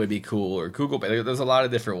Amazon Pay would be cool, or Google Pay. There's a lot of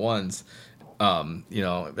different ones.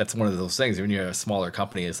 That's one of those things. When you're a smaller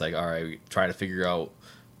company, it's like, all right, try to figure out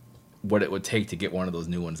what it would take to get one of those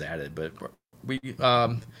new ones added. But we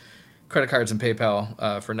credit cards and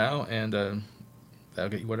PayPal for now, and that'll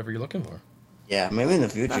get you whatever you're looking for. Yeah, maybe in the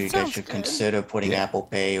future you guys should consider putting Apple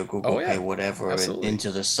Pay or Google Pay, whatever,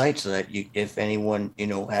 into the site, so that if anyone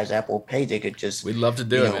has Apple Pay, they could just we'd love to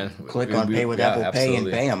do it, man. Click on Pay with Apple Pay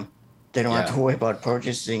and bam. They don't have to worry about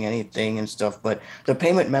purchasing anything and stuff, but the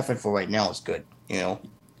payment method for right now is good,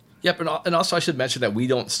 Yep, and also I should mention that we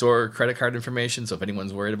don't store credit card information, so if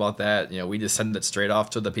anyone's worried about that, we just send it straight off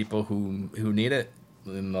to the people who need it,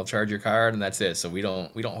 and they'll charge your card, and that's it. So we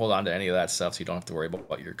don't hold on to any of that stuff, so you don't have to worry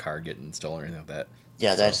about your card getting stolen or anything like that.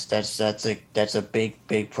 Yeah, that's a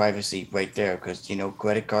big privacy right there, because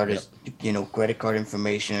credit card is credit card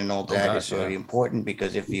information and all that is very important,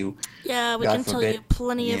 because if you we can tell you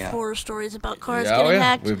plenty of horror stories about cards getting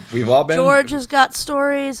hacked. We've all been. George has got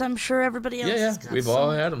stories. I'm sure everybody else. Yeah, we've all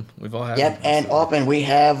had them. We've all had. Yep, them. And often we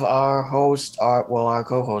have our host, our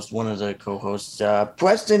co-host, one of the co-hosts,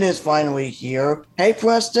 Preston is finally here. Hey,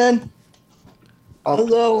 Preston.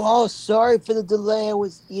 Hello. Oh, sorry for the delay. I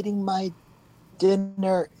was eating my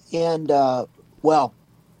dinner, and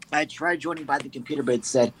I tried joining by the computer, but it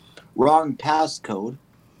said wrong passcode.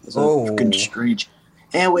 So freaking strange.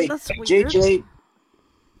 Anyway, JJ,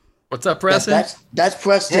 what's up, Preston? That's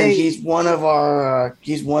Preston. Hey. He's one of our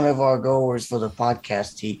goers for the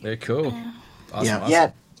podcast. Very cool. Awesome. Yeah. Awesome.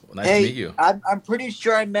 Yeah. Well, nice to meet you. I'm pretty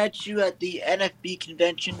sure I met you at the NFB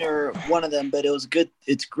convention or one of them, but it was good.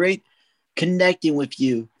 It's great connecting with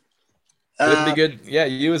you. It'd be good. Yeah,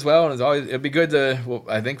 you as well. And as always, it'd be good to. Well,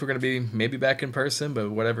 I think we're going to be maybe back in person, but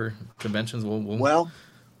whatever conventions, we'll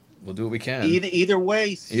do what we can. Either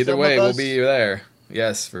way, we'll be there.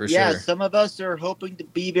 Yes, for sure. Yeah, some of us are hoping to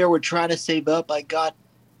be there. We're trying to save up. I got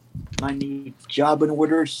my new job in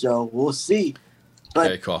order, so we'll see. But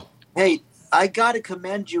very cool. Hey, I got to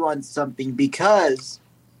commend you on something, because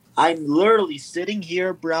I'm literally sitting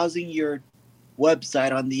here browsing your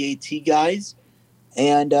website on the AT guys,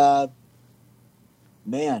 and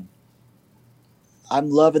man, I'm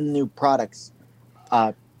loving the new products.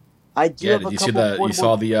 I do have did a you couple see portable... you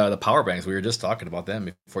saw the power banks? We were just talking about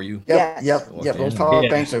them before you. Yep. Those power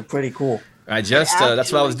banks are pretty cool. I just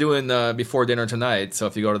that's what I was doing before dinner tonight. So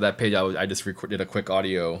if you go to that page, I just did a quick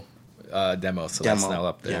audio demo, so that's now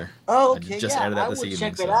up there. Yeah. Oh, okay. I just added that this evening.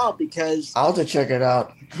 Check it out, because I'll have to check it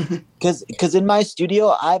out. Because in my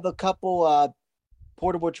studio, I have a couple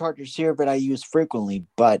portable chargers here that I use frequently,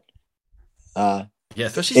 but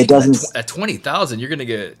especially at 20,000, you're gonna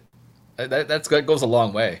get that goes a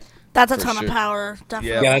long way. That's a ton of power,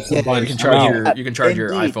 definitely. Yeah, that's a bunch. You can charge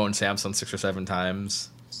your iPhone, Samsung 6 or 7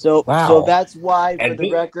 times. So that's why, for the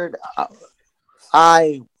record,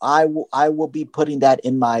 I will be putting that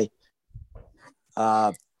in my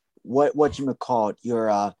what you call it,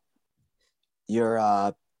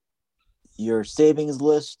 your savings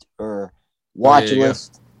list or watch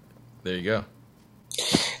list. There you go.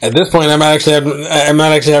 At this point, I might actually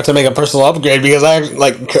have to make a personal upgrade, because I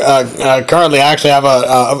currently I actually have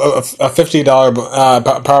a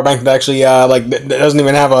 $50 power bank that actually that doesn't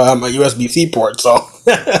even have a USB-C port. So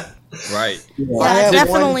right, I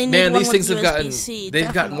definitely need man. one These things have USB-C,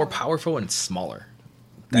 gotten more powerful and smaller.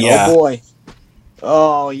 Oh boy.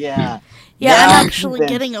 Oh yeah. Yeah, I'm actually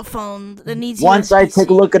getting a phone that needs. Once USB-C. I take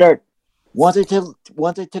a look at once I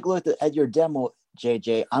take a look at your demo,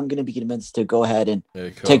 JJ, I'm going to be convinced to go ahead and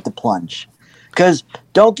take the plunge. Because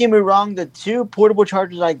don't get me wrong, the two portable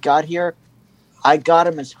chargers I got here, I got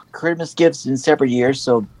them as Christmas gifts in separate years,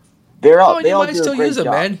 so they all do a great job. Use them,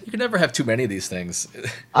 man. You can never have too many of these things.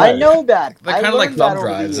 I know that. They're kind of like thumb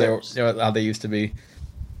drives. How they used to be.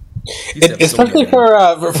 Especially for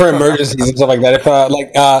emergencies and stuff like that. If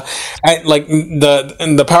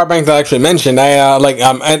the power bank that I actually mentioned, I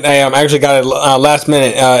actually got it last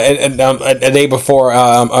minute, a day before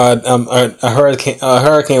a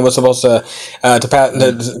hurricane was supposed to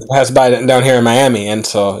pass by down here in Miami, and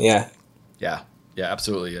so yeah,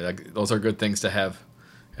 absolutely. Those are good things to have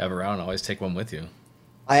around. Always take one with you.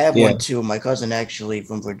 I have one too. My cousin, actually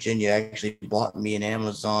from Virginia, actually bought me an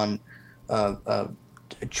Amazon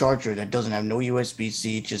charger that doesn't have no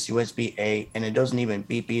USB-C, just USB-A, and it doesn't even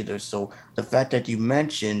beep either. So the fact that you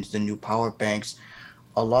mentioned the new power banks,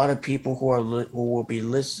 a lot of people who will be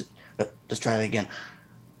listening. Let's try that again.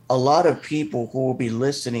 A lot of people who will be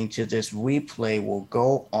listening to this replay will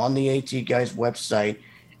go on the AT Guys website,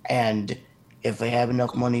 and if they have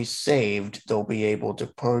enough money saved, they'll be able to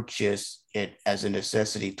purchase it as a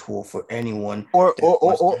necessity tool for anyone. Or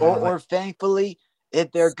thankfully,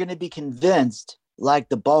 if they're going to be convinced, like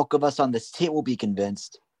the bulk of us on this team will be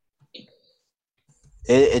convinced,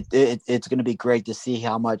 it's going to be great to see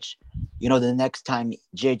how much, the next time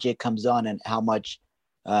JJ comes on and how much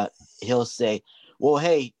he'll say, well,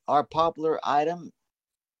 hey, our popular item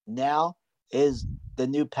now is the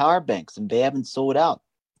new power banks, and they haven't sold out.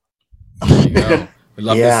 There you go. We'd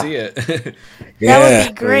love to see it. That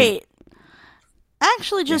would be great. I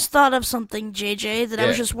actually just thought of something, JJ, that I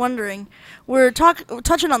was just wondering. We're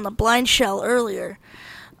touching on the blind shell earlier.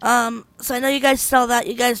 So I know you guys sell that.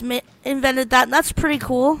 You guys invented that, and that's pretty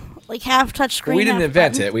cool. Like half touchscreen. Well, we didn't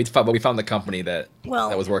invent it. We found the company that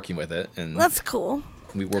was working with it, and that's cool.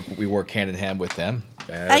 We work hand in hand with them.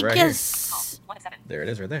 I guess. There it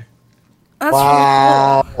is, right there. That's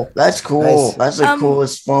wow, really cool. That's cool. Nice. That's the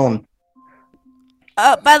coolest phone.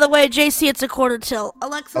 By the way, JC, it's a quarter till.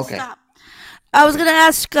 Alexa, stop. I was gonna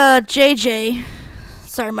ask JJ.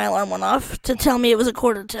 Sorry, my alarm went off. To tell me it was a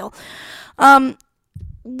quarter till.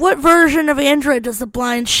 What version of Android does the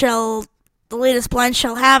latest blind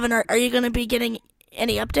shell have, and are you gonna be getting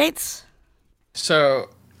any updates? So,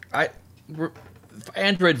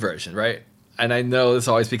 Android version, right? And I know this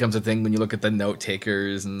always becomes a thing when you look at the note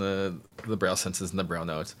takers and the Braille senses and the Braille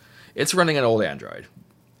notes. It's running an old Android,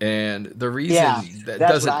 and the reason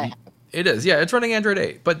it's running Android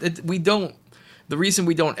 8. But the reason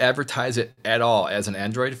we don't advertise it at all as an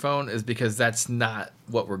Android phone is because that's not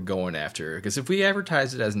what we're going after. Because if we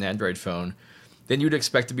advertise it as an Android phone, then you'd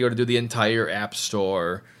expect to be able to do the entire App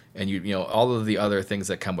Store and all of the other things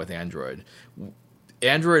that come with Android.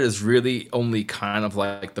 Android is really only kind of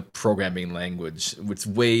like the programming language, which is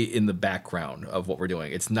way in the background of what we're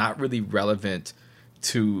doing. It's not really relevant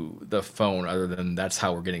to the phone other than that's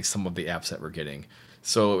how we're getting some of the apps that we're getting.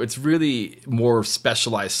 So it's really more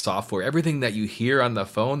specialized software. Everything that you hear on the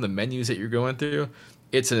phone, the menus that you're going through,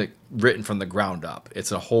 it's written from the ground up.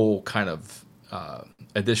 It's a whole kind of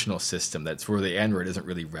additional system that's where the Android isn't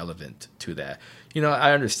really relevant to that.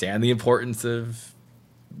 I understand the importance of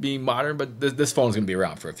being modern, but this phone's going to be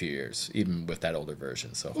around for a few years, even with that older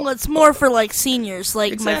version. So it's more for like seniors.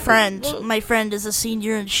 Like exactly. My friend is a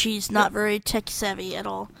senior, and she's not very tech savvy at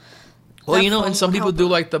all. Well, and some people do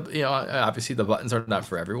like obviously the buttons are not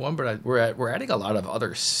for everyone, but we're adding a lot of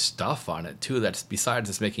other stuff on it too. That's besides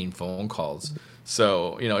just making phone calls.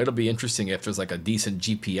 So it'll be interesting if there's like a decent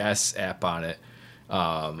GPS app on it.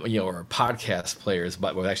 Or podcast players,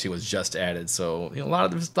 but what actually was just added. So, a lot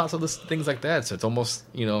of lots of things like that. So it's almost,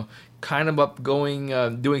 kind of doing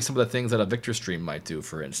some of the things that a Victor stream might do,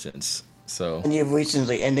 for instance. So and they've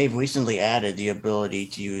recently added the ability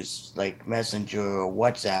to use like Messenger or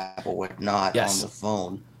WhatsApp or whatnot on the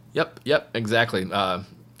phone. Yep, exactly.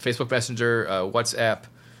 Facebook Messenger, WhatsApp.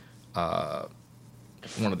 By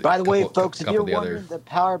the way, folks, if you're wondering, the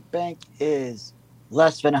power bank is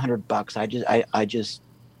less than $100.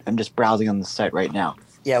 I'm just browsing on the site right now.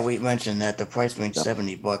 Yeah, we mentioned that the price range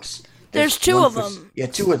 $70. There's two of them. Yeah,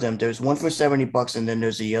 two of them. There's one for $70, and then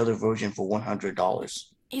there's the other version for $100.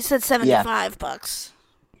 He said $75.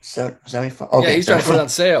 75. Okay, yeah, he's trying to put it on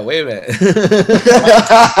sale. Wait a minute.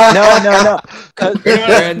 No.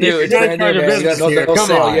 Brand new. It's brand new, man. You got no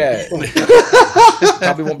sale yet.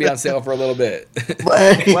 Probably won't be on sale for a little bit.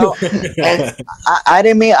 Well, I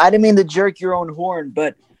didn't mean to jerk your own horn,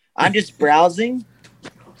 but I'm just browsing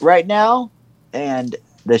right now, and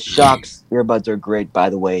the Shocks earbuds are great. By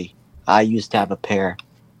the way, I used to have a pair.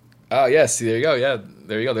 Oh yes, there you go. Yeah,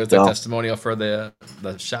 there you go. There's a testimonial for the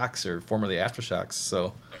Shocks, or formerly Aftershocks.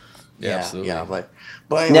 So yeah, absolutely. Yeah,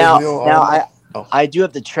 but now I do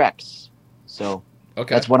have the Trex, so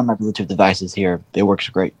that's one of my Bluetooth devices here. It works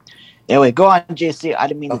great. Anyway, go on, JC. I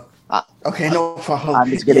didn't mean. Okay, no problem. I'm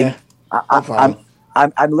just getting. I'm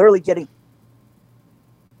literally getting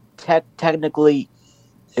technically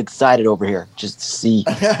excited over here just to see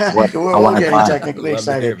what we're I want to find. Technically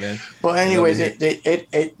excited, man. But anyways,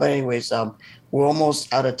 we're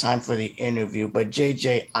almost out of time for the interview. But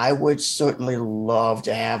JJ, I would certainly love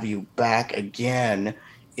to have you back again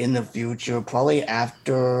in the future, probably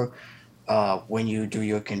after when you do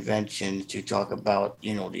your convention, to talk about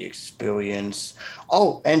the experience.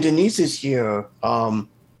 Oh, and Denise is here.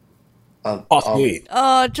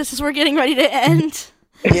 Just as we're getting ready to end.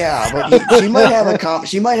 Yeah, but she might have a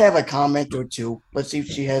She might have a comment or two. Let's see if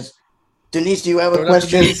she has. Denise, do you have a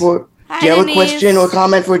question for? Hi, Do you have Denise. a question or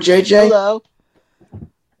comment for JJ? Hello.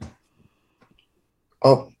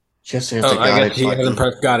 Oh, just has the I got guess it he button.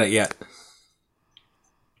 hasn't got it yet.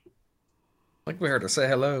 Like we heard her say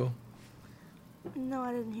hello. No,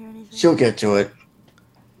 I didn't hear anything. She'll get to it.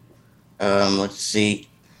 Let's see.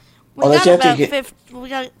 We let's got have to about get. We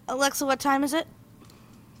got Alexa. What time is it?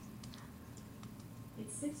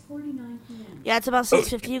 It's 6:49 p.m. Yeah, it's about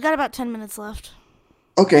 6:50. You got about 10 minutes left.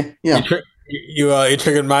 Okay, yeah. You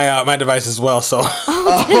triggered my device as well, so.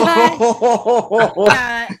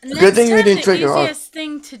 Good thing you didn't trigger. The easiest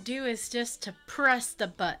thing to do is just to press the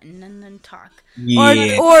button and then talk.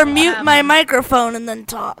 Yeah. Or mute my microphone and then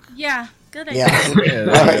talk. Yeah, good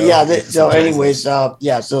idea. So anyways, so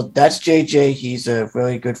that's JJ. He's a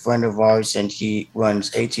really good friend of ours, and he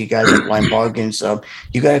runs AT Guys and Blind Bargains.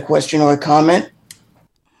 You got a question or a comment?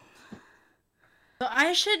 So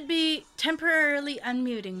I should be temporarily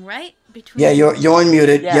unmuting, right? Yeah, you're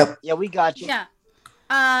unmuted. Yeah, Yep. Yeah, we got you. Yeah.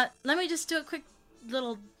 Let me just do a quick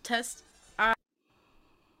little test.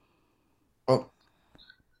 Oh.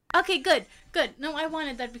 Okay, good. No, I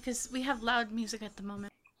wanted that because we have loud music at the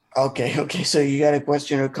moment. Okay. So you got a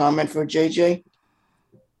question or comment for JJ?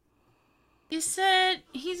 You said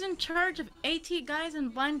he's in charge of AT Guys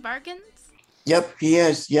and Blind Bargains? Yep, he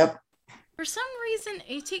is. Yep. For some reason,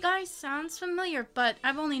 AT Guys sounds familiar, but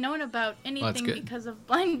I've only known about anything because of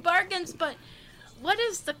Blind Bargains. But what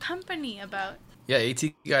is the company about? Yeah, AT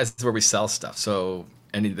Guys is where we sell stuff. So,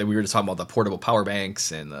 we were just talking about the portable power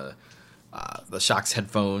banks and the Shox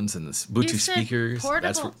headphones and the Bluetooth speakers.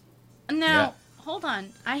 Portable. Hold on.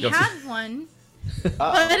 I had one,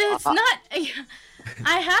 but it's not.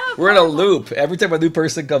 I have. We're in a loop. Every time a new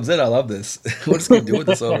person comes in, I love this. We're just gonna do with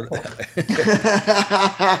this over.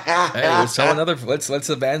 Hey, let's tell another. Let's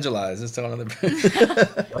evangelize. Let's tell another.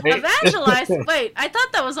 Evangelize. Wait, I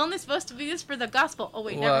thought that was only supposed to be used for the gospel. Oh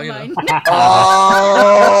wait, never mind.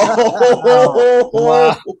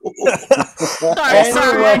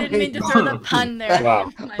 Sorry, I didn't mean to throw the pun there.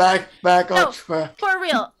 Wow. Back on track. For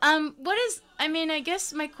real. What is? I mean, I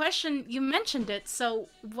guess my question. You mentioned it. So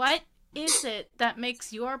what is it that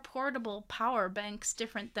makes your portable power banks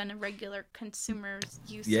different than a regular consumer's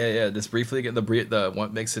use? Yeah. Just briefly, the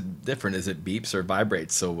what makes it different is it beeps or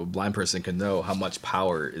vibrates, so a blind person can know how much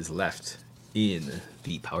power is left in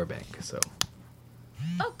the power bank. So.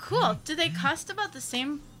 Oh, cool. Do they cost about the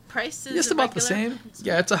same price as? Just about the same.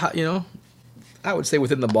 Yeah, it's I would say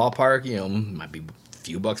within the ballpark. Might be a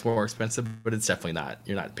few bucks more expensive, but it's definitely not.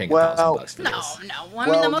 You're not paying $1,000 for this. No. I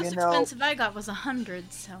mean, the most expensive I got was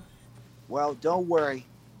 $100. So. Well, don't worry,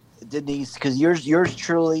 Denise, because yours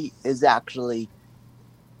truly is actually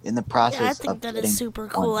in the process. Yeah, I think that is super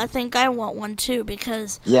cool. I think I want one too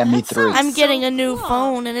because me too. I'm getting a new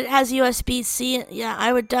phone and it has USB-C. Yeah,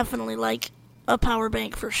 I would definitely like a power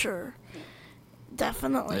bank for sure.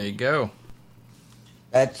 Definitely. There you go.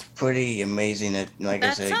 That's pretty amazing. Like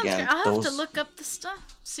I said again, I'll have to look up the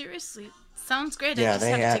stuff. Seriously. Sounds great.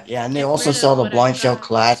 Yeah, and they also sell the Blind Shell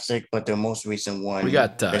Classic, but their most recent one. We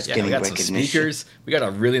got some speakers. We got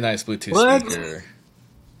a really nice Bluetooth speaker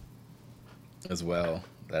as well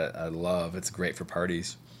that I love. It's great for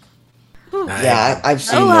parties. Yeah, I've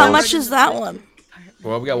seen. How much is that one?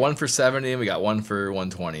 Well, we got one for 70 and we got one for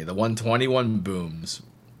 120. The 120 one booms.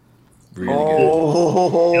 Really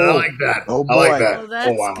good. I like that. Oh boy. I like that. Oh,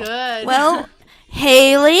 that's good. Well,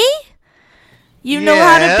 Haley, you know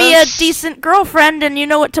how to be a decent girlfriend, and you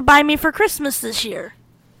know what to buy me for Christmas this year.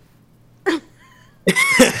 Yeah.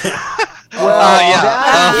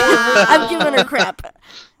 I'm giving her crap.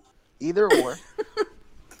 Either or.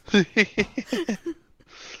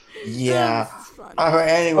 Yeah.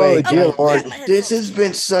 Anyway, this has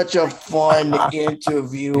been such a fun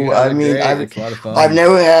interview. I mean, I've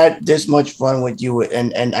never had this much fun with you,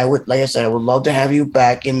 and I would, like I said, I would love to have you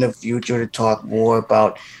back in the future to talk more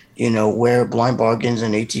about, where Blind Bargains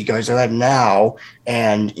and AT Guys are at now,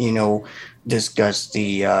 and discuss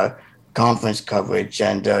the conference coverage.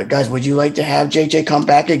 And guys, would you like to have JJ come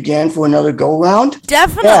back again for another go round?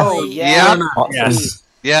 Definitely. Yeah. Yes.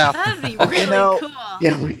 Yeah. That'd be really cool.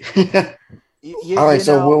 Yeah. All right,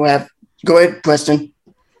 so we'll have. Go ahead, Preston.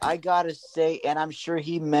 I gotta say, and I'm sure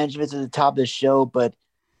he mentioned it at the top of the show, but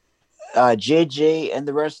JJ and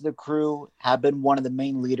the rest of the crew have been one of the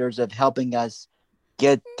main leaders of helping us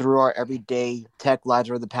get through our everyday tech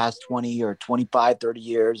lives over the past 20 or 25, 30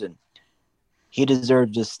 years, and he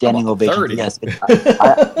deserves a standing ovation. 30? Yes. 30?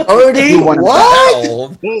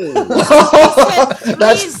 What?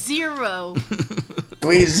 That's 3-0.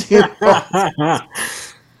 3-0.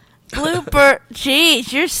 Blooper.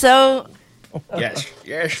 Jeez, you're so.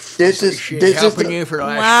 Yes. This is helping you for the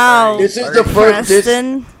last Wow. This is the first.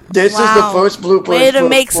 This is the first blooper. Way to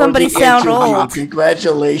make somebody sound old.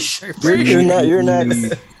 Congratulations. You're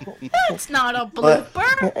next. It's not a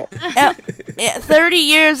blooper. Yeah, 30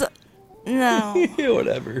 years. No.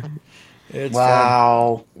 Whatever. It's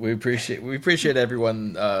wow. fun. We appreciate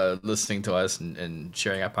everyone listening to us and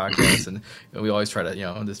sharing our podcasts, and we always try to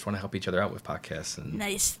just want to help each other out with podcasts. And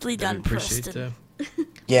nicely done, Preston.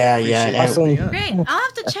 Yeah. Awesome. Great. I'll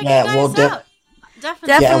have to check you guys out.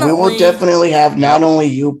 Definitely. Yeah, we will definitely have not only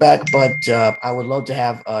you back, but I would love to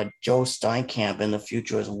have Joe Steinkamp in the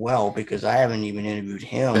future as well, because I haven't even interviewed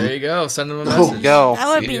him. There you go. Send him a message. That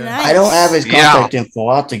would be nice. I don't have his contact info.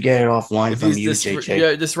 I'll have to get it offline from you, JJ.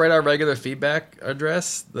 Yeah, just write our regular feedback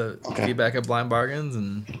address, the feedback at Blind Bargains.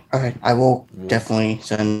 And all right, I will definitely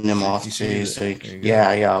send them off to you.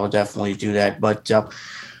 Yeah, I'll definitely do that.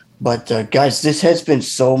 But guys, this has been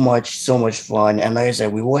so much fun, and like I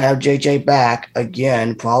said, we will have JJ back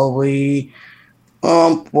again. Probably,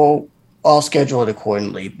 I'll schedule it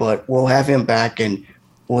accordingly, but we'll have him back, and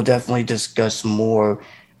we'll definitely discuss more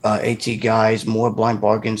AT guys, more Blind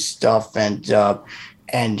Bargain stuff,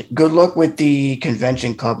 and good luck with the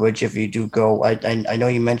convention coverage if you do go. I know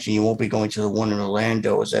you mentioned you won't be going to the one in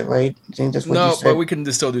Orlando. Is that right? I think that's what you said. But we can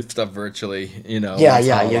still do stuff virtually. Yeah.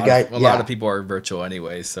 A lot of people are virtual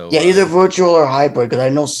anyway. So either virtual or hybrid. Because I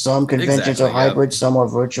know some conventions are hybrid, some are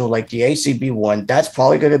virtual. Like the ACB one, that's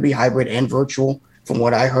probably going to be hybrid and virtual, from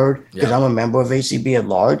what I heard. Because I'm a member of ACB at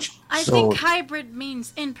large. I think hybrid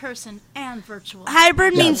means in person and virtual.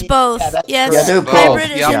 Hybrid means both. Yes,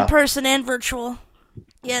 hybrid is in person and virtual.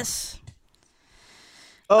 Yes.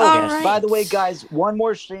 Oh, yes. Right. By the way, guys, one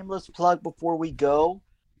more shameless plug before we go.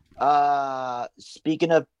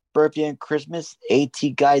 Speaking of birthday and Christmas, AT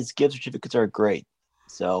guys gift certificates are great.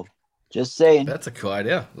 So, just saying. That's a cool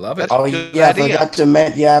idea. Love it. Oh yeah, I forgot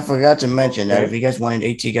to mention that if you guys want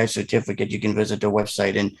an AT guys certificate, you can visit their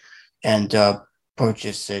website and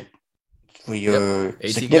purchase it for your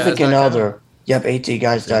significant other. Yep,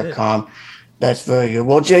 atguys.com. That's very good.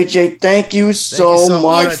 Well, JJ, thank you so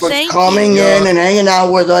much for coming in and hanging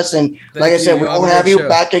out with us. And like I said, we will have you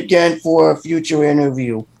back again for a future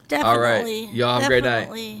interview. Definitely. All right. Y'all have a great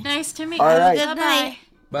night. Nice to meet you. All right. Good night.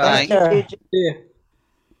 Bye. Yeah.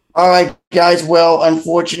 All right, guys. Well,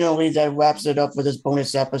 unfortunately, that wraps it up for this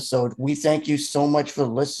bonus episode. We thank you so much for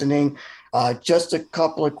listening. Just a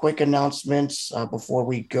couple of quick announcements before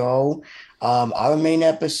we go. Our main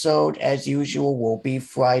episode, as usual, will be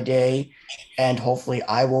Friday, and hopefully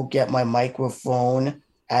I will get my microphone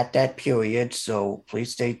at that period. So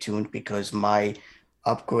please stay tuned, because my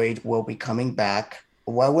upgrade will be coming back.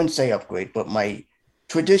 Well, I wouldn't say upgrade, but my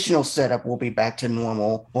traditional setup will be back to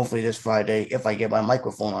normal, hopefully this Friday, if I get my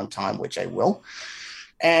microphone on time, which I will.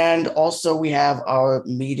 And also we have our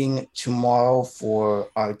meeting tomorrow for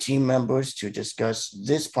our team members to discuss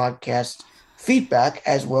this podcast feedback,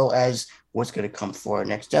 as well as what's going to come for our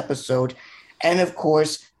next episode. And of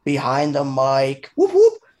course, behind the mic, whoop,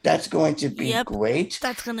 whoop, that's going to be great.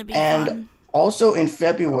 That's going to be fun. And also in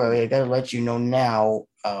February, I got to let you know now,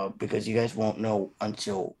 because you guys won't know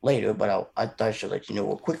until later, but I thought I should let you know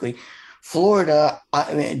real quickly. Florida,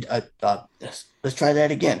 let's try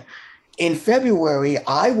that again. In February,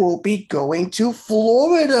 I will be going to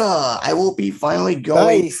Florida. I will be finally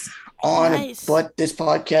going but this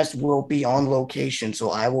podcast will be on location.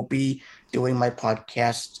 So I will be doing my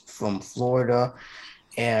podcast from Florida,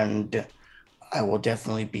 and I will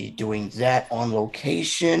definitely be doing that on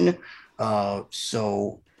location.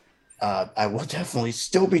 So I will definitely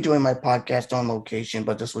still be doing my podcast on location,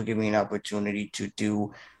 but this will give me an opportunity to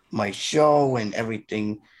do my show and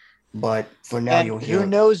everything. But for now, you'll hear. Who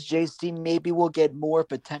knows, JC? Maybe we'll get more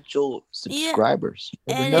potential subscribers.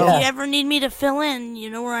 And if you ever need me to fill in, you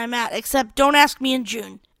know where I'm at. Except don't ask me in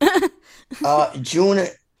June. June.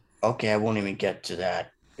 Okay, I won't even get to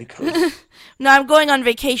that because. No, I'm going on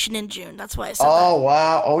vacation in June. That's why I said that. Oh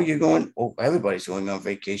wow! Oh, you're going. Oh, everybody's going on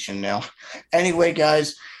vacation now. Anyway,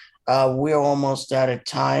 guys, we're almost out of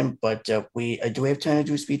time. But do we have time to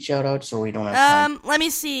do speech shout outs, or we don't have time? Let me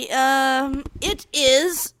see. It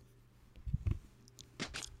is.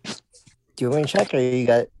 Do you want to check, or you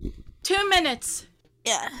got 2 minutes?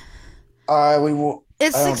 Yeah. All right, we will.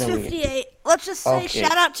 It's 6:58. Let's just say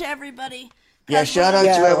shout out to everybody. Yeah, shout out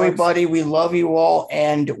to everybody. We love you all,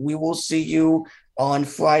 and we will see you on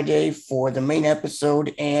Friday for the main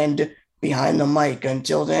episode and behind the mic.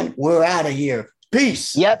 Until then, we're out of here.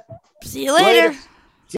 Peace. Yep. See you later.